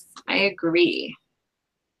 Yes, I agree.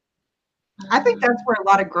 I think that's where a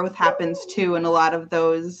lot of growth happens too, in a lot of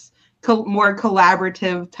those more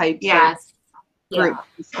collaborative types of groups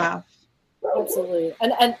and stuff. Absolutely.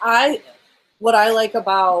 And what I like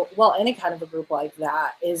about, any kind of a group like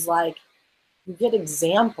that is like you get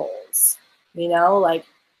examples, like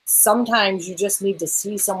sometimes you just need to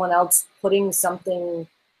see someone else putting something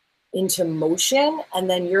into motion, and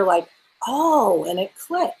then you're like, oh, and it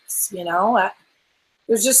clicks,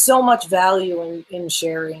 there's just so much value in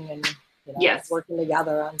sharing and working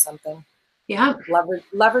together on something. Yeah.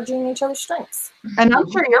 Leveraging each other's strengths. And I'm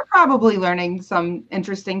sure you're probably learning some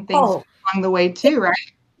interesting things along the way too, right?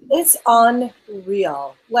 It's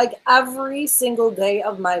unreal. Like every single day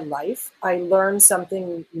of my life, I learn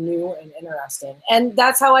something new and interesting. And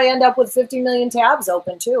that's how I end up with 50 million tabs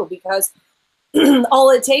open too, because all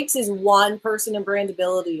it takes is one person in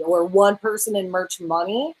Brandability or one person in Merch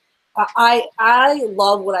Money. I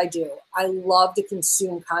love what I do. I love to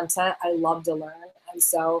consume content. I love to learn. And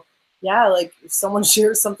so, like if someone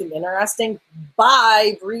shares something interesting,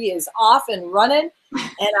 bye, Bree is off and running.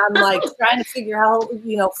 And I'm like trying to figure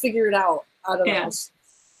it out. I don't know.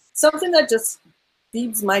 Something that just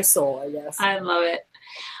feeds my soul, I guess. I love it.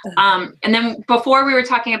 And then before we were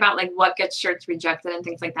talking about like what gets shirts rejected and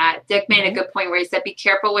things like that, Dick made a good point where he said, be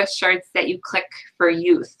careful with shirts that you click for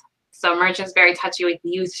youth. So merch is very touchy with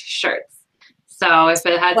youth shirts. So if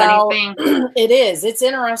it has anything. It is. It's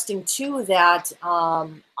interesting too that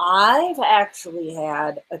I've actually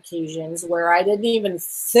had occasions where I didn't even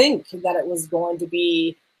think that it was going to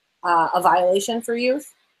be a violation for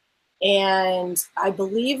youth. And I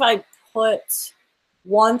believe I put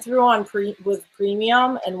one through on with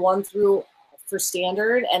premium and one through for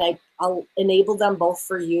standard, and I'll enable them both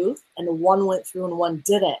for youth, and one went through and one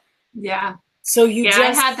didn't. Yeah. So you just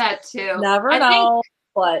I had that too. Never know.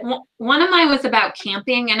 But one of mine was about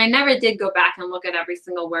camping, and I never did go back and look at every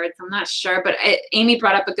single word, so I'm not sure. But Amy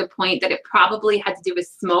brought up a good point that it probably had to do with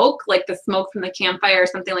smoke, like the smoke from the campfire or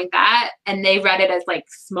something like that. And they read it as like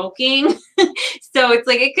smoking. So it's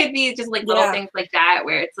like it could be just like little things like that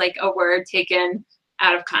where it's like a word taken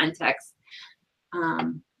out of context.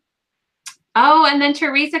 Oh, and then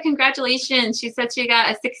Teresa, congratulations. She said she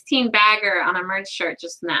got a 16 bagger on a merch shirt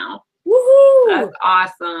just now. Woohoo! That's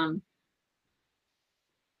awesome.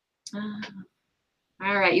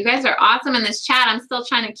 All right, you guys are awesome in this chat. I'm still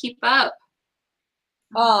trying to keep up.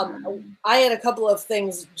 I had a couple of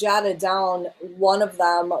things jotted down. One of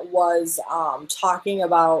them was talking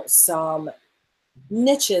about some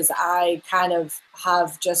niches I kind of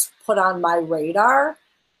have just put on my radar.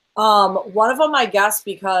 One of them, I guess,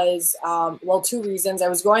 because, two reasons. I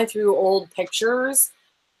was going through old pictures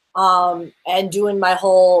and doing my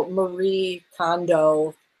whole Marie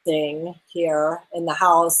Kondo thing here in the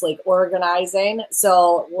house, like organizing.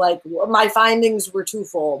 So like my findings were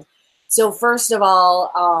twofold. So first of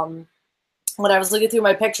all, when I was looking through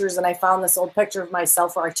my pictures and I found this old picture of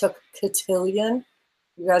myself where I took cotillion.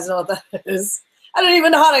 You guys know what that is? I don't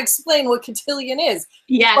even know how to explain what cotillion is.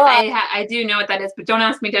 Yes, but, I do know what that is, but don't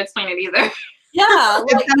ask me to explain it either. Yeah.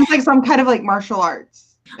 It sounds like some kind of like martial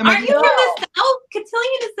arts. Aren't you from the South?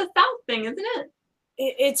 Cotillion is the South thing, isn't it?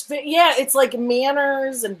 It's like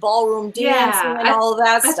manners and ballroom dancing and all of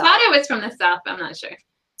that stuff. I thought it was from the South, but I'm not sure.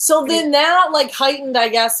 So then that like heightened, I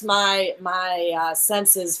guess, my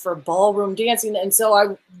senses for ballroom dancing. And so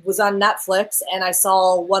I was on Netflix and I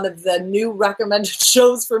saw one of the new recommended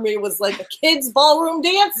shows for me was like a kids ballroom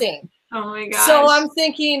dancing. Oh my gosh. So I'm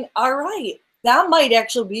thinking, all right, that might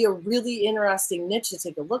actually be a really interesting niche to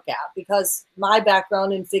take a look at, because my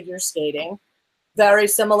background in figure skating, very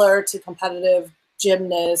similar to competitive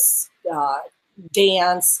gymnasts,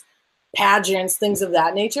 dance, pageants, things of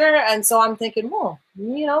that nature. And so I'm thinking, well,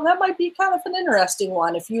 that might be kind of an interesting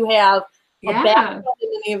one if you have a background in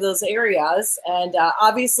any of those areas. And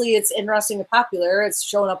obviously it's interesting and popular. It's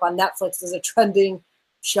showing up on Netflix as a trending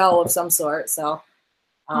show of some sort. So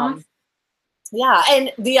yeah.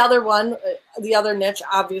 And the other one, the other niche,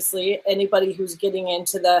 obviously anybody who's getting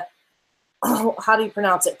into the, how do you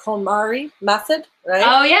pronounce it? KonMari method, right?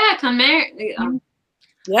 Oh yeah. KonMari.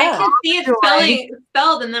 Yeah. I can see it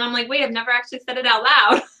spelled, and then I'm like, wait, I've never actually said it out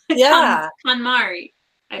loud. Yeah. KonMari.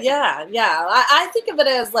 Yeah. I think of it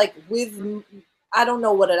as like I don't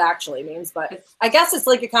know what it actually means, but I guess it's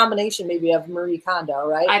like a combination maybe of Marie Kondo,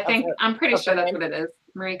 right? I'm pretty sure that's what it is.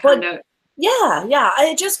 Marie Kondo. But yeah.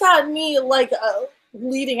 It just got me like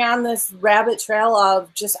leading on this rabbit trail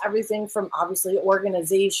of just everything from obviously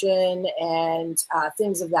organization and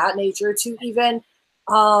things of that nature to even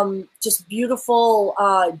just beautiful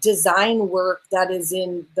design work that is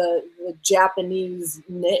in the Japanese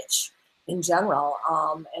niche in general.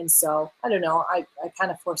 And so I don't know, I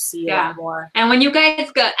kind of foresee a lot more. And when you guys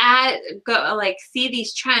go like see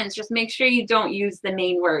these trends, just make sure you don't use the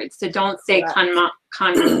main words. So don't say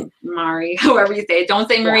KonMari, however you say it. Don't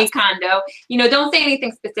say Marie Kondo. Don't say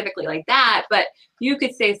anything specifically like that, but you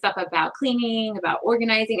could say stuff about cleaning, about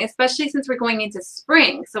organizing, especially since we're going into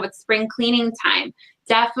spring. So it's spring cleaning time.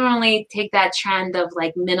 Definitely take that trend of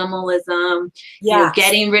like minimalism,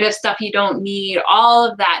 getting rid of stuff you don't need, all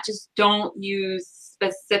of that. Just don't use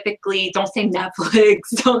specifically, don't say Netflix,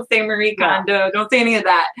 don't say Marie Kondo, don't say any of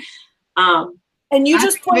that. And you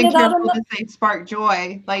just pointed out to say spark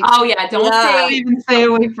joy. Like, don't even stay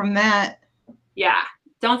away from that. Yeah.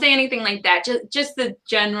 Don't say anything like that. Just the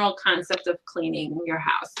general concept of cleaning your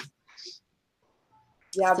house.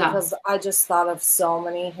 Yeah, because I just thought of so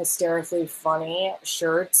many hysterically funny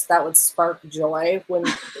shirts that would spark joy with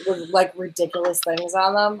like ridiculous things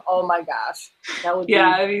on them. Oh my gosh. That would be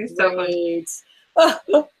it'd be so funny.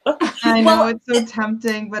 I know it's so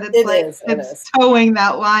tempting, but it's towing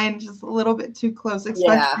that line just a little bit too close,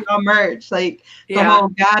 especially on merch. Like the whole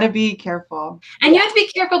gotta be careful. And you have to be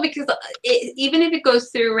careful because even if it goes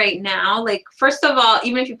through right now, like first of all,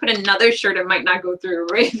 even if you put another shirt, it might not go through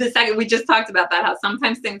right the second. We just talked about that, how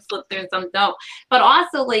sometimes things slip through and some don't. But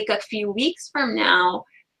also like a few weeks from now,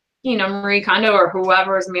 Marie Kondo or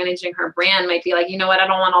whoever is managing her brand might be like, you know what, I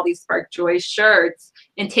don't want all these Spark Joy shirts,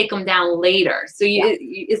 and take them down later. So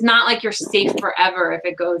it's not like you're safe forever. If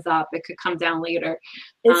it goes up, it could come down later.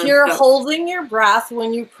 If you're holding your breath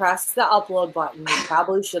when you press the upload button, you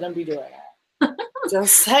probably shouldn't be doing it.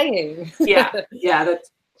 Just saying. Yeah.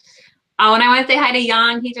 That's. Oh, and I want to say hi to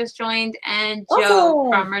Yang. He just joined, and Joe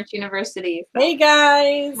from Merch University. So hey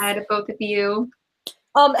guys. Hi to both of you.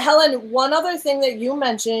 Helen, one other thing that you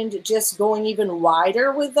mentioned, just going even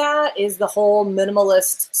wider with that, is the whole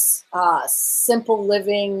minimalist, simple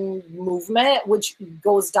living movement, which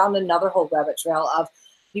goes down another whole rabbit trail of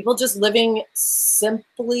people just living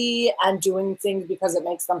simply and doing things because it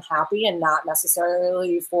makes them happy and not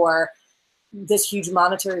necessarily for this huge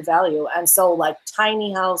monetary value. And so like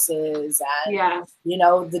tiny houses and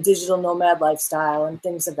the digital nomad lifestyle and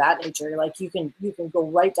things of that nature, like you can go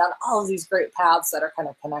right down all of these great paths that are kind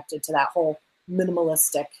of connected to that whole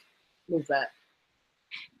minimalistic movement.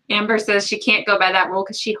 Amber says she can't go by that rule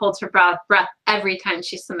because she holds her breath every time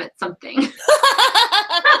she submits something.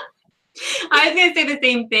 I was gonna say the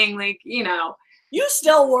same thing, like you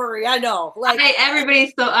still worry, I know. Like everybody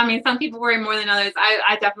still. I mean, some people worry more than others.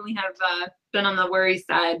 I definitely have been on the worry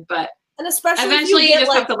side, but especially eventually you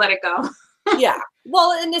just have to let it go. Yeah.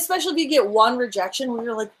 Well, and especially if you get one rejection where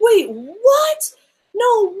you're like, wait, what?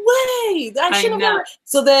 No way. I should have never.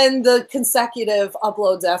 So then the consecutive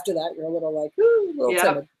uploads after that, you're a little like, ooh, a little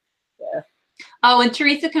timid. Yeah. Oh, and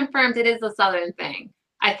Teresa confirmed it is a Southern thing.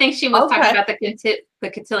 I think she was talking about the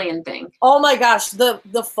cotillion thing. Oh my gosh, the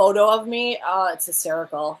photo of me, it's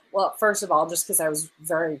hysterical. Well, first of all, just because I was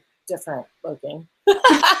very different looking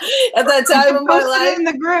at that time of my life. In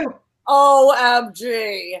the group.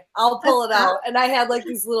 OMG. I'll pull it out. And I had like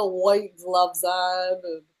these little white gloves on.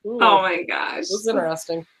 And, oh my gosh. It was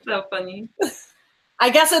interesting. So funny. I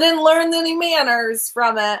guess I didn't learn any manners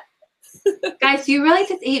from it. Guys, do you realize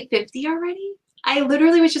it's 8:50 already? I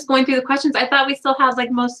literally was just going through the questions. I thought we still have like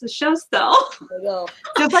most of the show still. I know.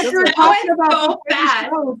 Just like we were talking about so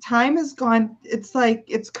fast. Time is gone. It's like,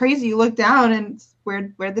 it's crazy. You look down and where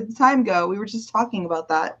did the time go? We were just talking about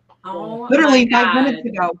that. Oh, literally 5 minutes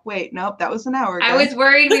ago. Wait, nope, that was an hour ago. I was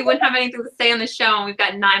worried we wouldn't have anything to say on the show, and we've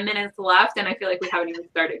got 9 minutes left, and I feel like we haven't even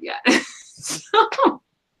started yet. Oh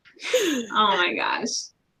my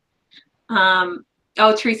gosh.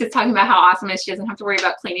 Oh, Teresa's talking about how awesome it is. She doesn't have to worry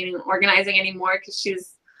about cleaning and organizing anymore because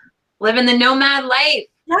she's living the nomad life.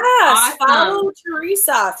 Yes, awesome. Follow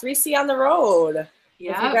Teresa, 3C on the road.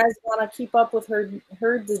 Yeah. If you guys want to keep up with her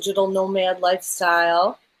digital nomad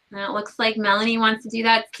lifestyle. And it looks like Melanie wants to do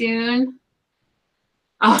that soon.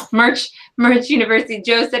 Oh, Merch University.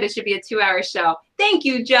 Joe said it should be a 2-hour show. Thank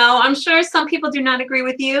you, Joe. I'm sure some people do not agree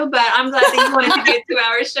with you, but I'm glad that you wanted to be a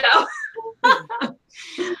 2-hour show.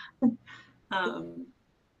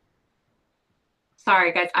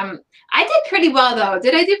 Sorry, guys. I did pretty well though.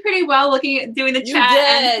 Did I do pretty well doing the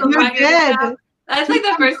chat? You did. That's like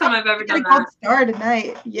the first time I've ever done that. Gold star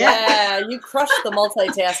tonight. Yeah, you crushed the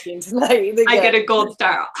multitasking tonight. I get a gold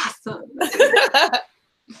star. Awesome.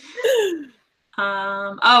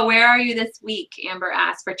 Oh, where are you this week? Amber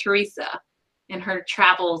asked for Teresa in her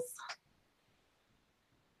travels.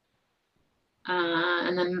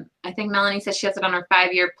 And then I think Melanie says she has it on her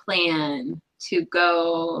 5-year plan to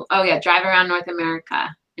go, drive around North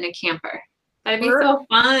America in a camper. That'd be so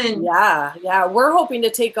fun. Yeah. We're hoping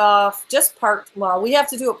to take off just we have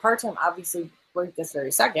to do it part-time, obviously, right this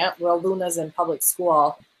very second. Well, Luna's in public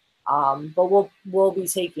school. But we'll be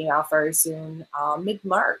taking off very soon.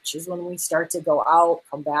 Mid-March is when we start to go out,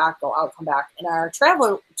 come back in our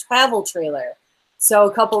travel trailer. So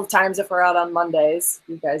a couple of times if we're out on Mondays,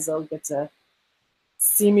 you guys will get to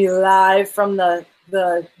see me live from the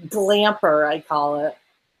glamper, I call it.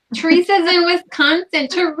 Teresa's in Wisconsin.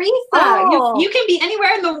 Teresa, you can be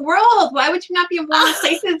anywhere in the world. Why would you not be in warm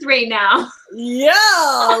places right now?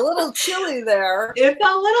 Yeah, a little chilly there. It's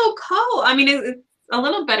a little cold. I mean, it's a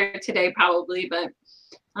little better today probably, but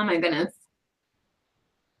oh my goodness.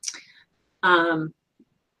 All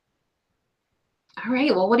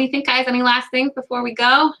right. Well, what do you think, guys? Any last things before we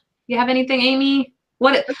go? You have anything, Amy?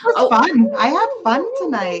 This was fun. I had fun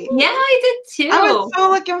tonight. Yeah, I did too. I was so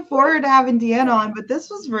looking forward to having Deanna on, but this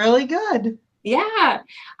was really good. Yeah,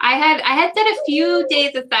 I had set a few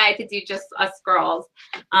days aside to do just us girls,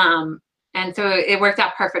 and so it worked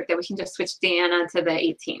out perfect that we can just switch Deanna to the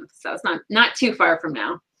 18th. So it's not too far from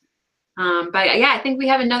now. But yeah, I think we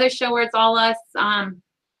have another show where it's all us. I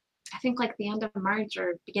think like the end of March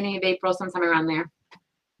or beginning of April, sometime around there.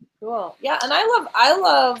 Cool. Yeah, and I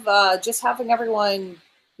love just having everyone,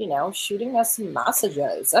 shooting us some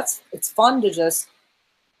messages. It's fun to just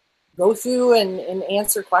go through and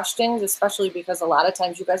answer questions, especially because a lot of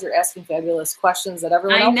times you guys are asking fabulous questions that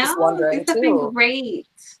everyone else is wondering too. Been great.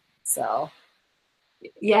 So.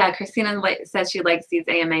 Yeah, Christina says she likes these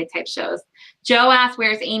AMA type shows. Joe asked,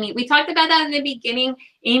 where's Amy? We talked about that in the beginning.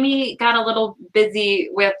 Amy got a little busy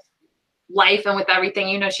with life and with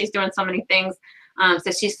everything. She's doing so many things.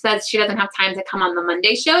 So she says she doesn't have time to come on the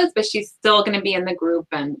Monday shows, but she's still going to be in the group,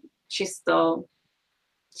 and she's still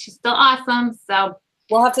awesome. So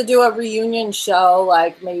we'll have to do a reunion show,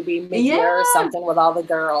 like maybe mid-year or something with all the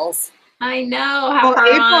girls. I know. Have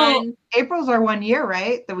her on. April's our 1 year,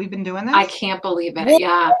 right? That we've been doing this. I can't believe it. Well,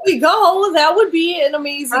 yeah. There we go. That would be an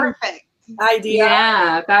amazing idea.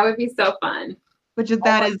 Yeah, that would be so fun.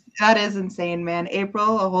 That is insane, man.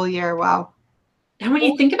 April, a whole year. Wow. And when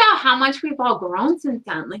you think about how much we've all grown since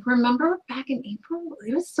then, like remember back in April,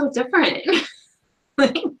 it was so different.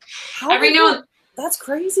 That's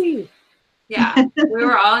crazy. Yeah, we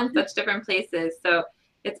were all in such different places, so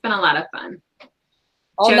it's been a lot of fun.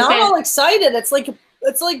 Oh, now I'm all excited. It's like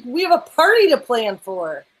we have a party to plan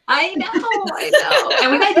for. I know.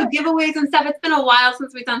 And we got to do giveaways and stuff. It's been a while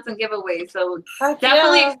since we've done some giveaways, so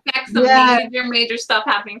definitely expect some major stuff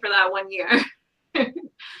happening for that 1 year.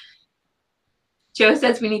 Joe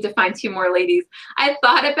says we need to find 2 more ladies. I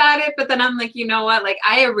thought about it, but then I'm like, you know what? Like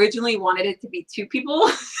I originally wanted it to be 2 people,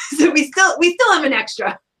 so we still have an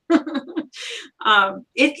extra.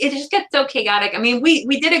 It just gets so chaotic. I mean,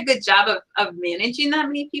 we did a good job of managing that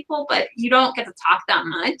many people, but you don't get to talk that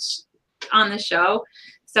much on the show.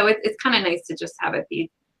 So it's kind of nice to just have it be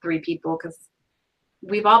 3 people because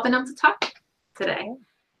we've all been able to talk today.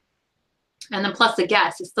 And then plus the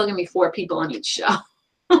guests, it's still going to be 4 people on each show.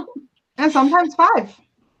 And sometimes 5.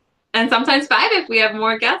 And sometimes 5 if we have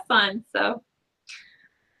more guests on. So,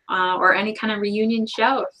 or any kind of reunion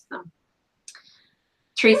show. So,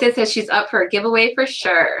 Teresa says she's up for a giveaway for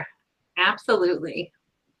sure. Absolutely.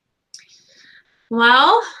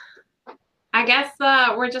 Well, I guess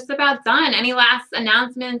we're just about done. Any last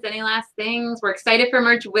announcements? Any last things? We're excited for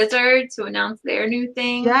Merch Wizard to announce their new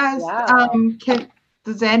thing. Yes. Yeah.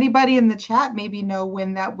 Does anybody in the chat maybe know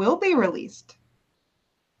when that will be released?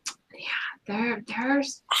 Yeah,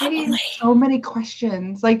 there's so many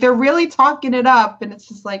questions. Like they're really talking it up, and it's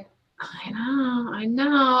just like, I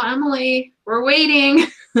know, Emily. We're waiting.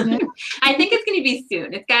 Yeah. I think it's gonna be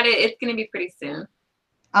soon. It's gonna be pretty soon.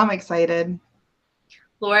 I'm excited.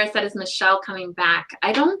 Laura said, is Michelle coming back?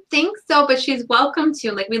 I don't think so, but she's welcome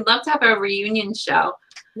to. Like, we'd love to have a reunion show.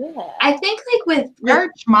 Yeah. I think like with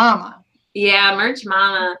Merch Mama. Yeah, Merch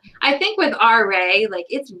Mama. I think with RA, like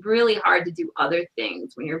it's really hard to do other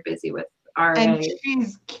things when you're busy with RA. And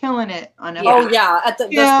she's killing it on it. Oh yeah, at the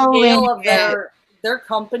scale of their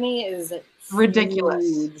company is ridiculous.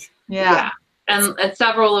 Huge. Yeah. And at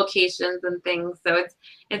several locations and things, so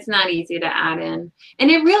it's not easy to add in, and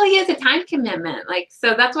it really is a time commitment. Like,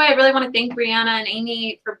 so that's why I really want to thank Brianna and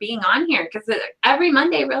Amy for being on here, because every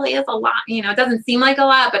Monday really is a lot. You know, it doesn't seem like a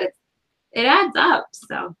lot, but it adds up.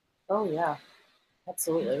 So. Oh yeah,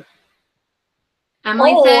 absolutely.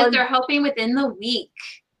 Emily says they're helping within the week.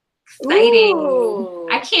 Exciting! Ooh.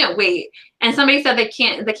 I can't wait. And somebody said they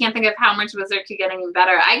can't think of how Merch Wizard could get any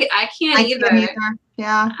better. I can't either.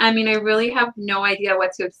 Yeah. I mean, I really have no idea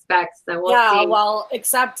what to expect. So we'll see. Well,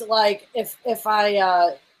 except like if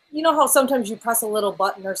I you know how sometimes you press a little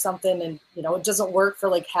button or something and you know it doesn't work for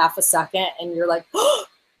like half a second and you're like, oh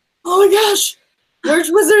my gosh, Merch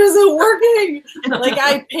Wizard isn't working. Like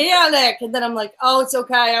I panic and then I'm like, oh, it's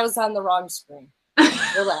okay, I was on the wrong screen.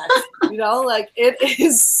 Relax. You know, like it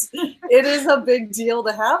is a big deal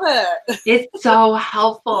to have it. It's so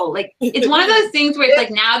helpful. Like it's one of those things where it's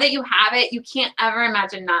like now that you have it, you can't ever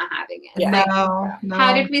imagine not having it. Yeah. Like, No.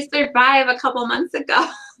 how did we survive a couple months ago?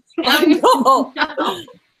 I know. No.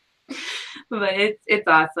 But it's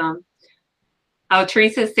awesome. Oh,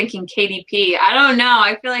 Teresa's thinking KDP. I don't know.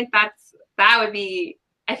 I feel like that would be.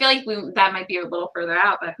 I feel like that might be a little further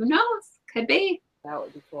out, but who knows? Could be. That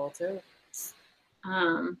would be cool too.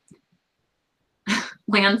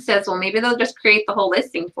 Lance says, well, maybe they'll just create the whole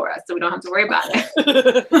listing for us so we don't have to worry about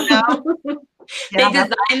it. No? They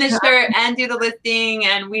design the shirt and do the listing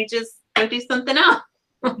and we just go do something else.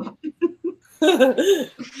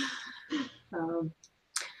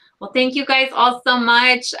 Well, thank you guys all so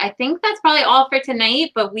much. I think that's probably all for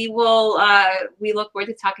tonight, but we look forward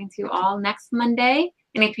to talking to you all next Monday.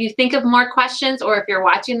 And if you think of more questions or if you're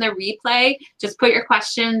watching the replay, just put your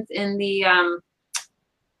questions in the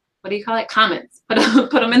what do you call it? Comments. Put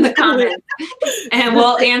them in the comments, and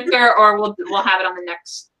we'll answer, or we'll have it on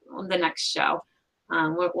the next show.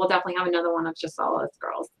 We'll definitely have another one of just all us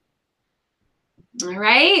girls. All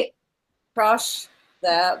right. Crush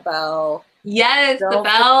that bell. Yes, the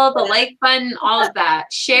bell, the like button, all of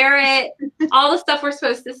that. Share it, all the stuff we're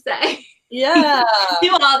supposed to say. Yeah.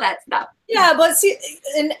 Do all that stuff. Yeah, but see,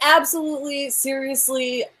 and absolutely,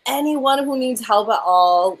 seriously, anyone who needs help at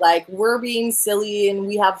all, like, we're being silly and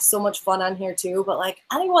we have so much fun on here too, but like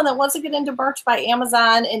anyone that wants to get into Merch by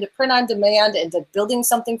Amazon, into print on demand, into building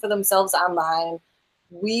something for themselves online,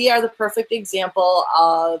 we are the perfect example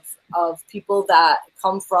of people that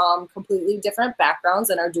come from completely different backgrounds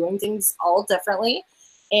and are doing things all differently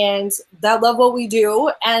and that love what we do,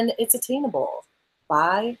 and it's attainable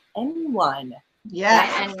by anyone. Yes.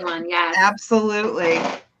 By anyone, yes. Absolutely.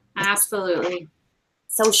 Absolutely.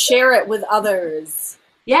 So share it with others.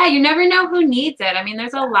 Yeah, you never know who needs it. I mean,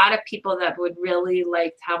 there's a lot of people that would really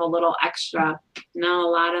like to have a little extra. You know, a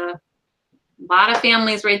lot of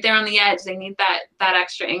families right there on the edge. They need that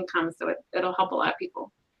extra income, so it'll help a lot of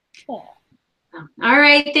people. Yeah. All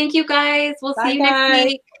right, thank you guys. We'll see you next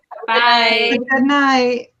week. Bye. Good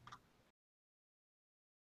night.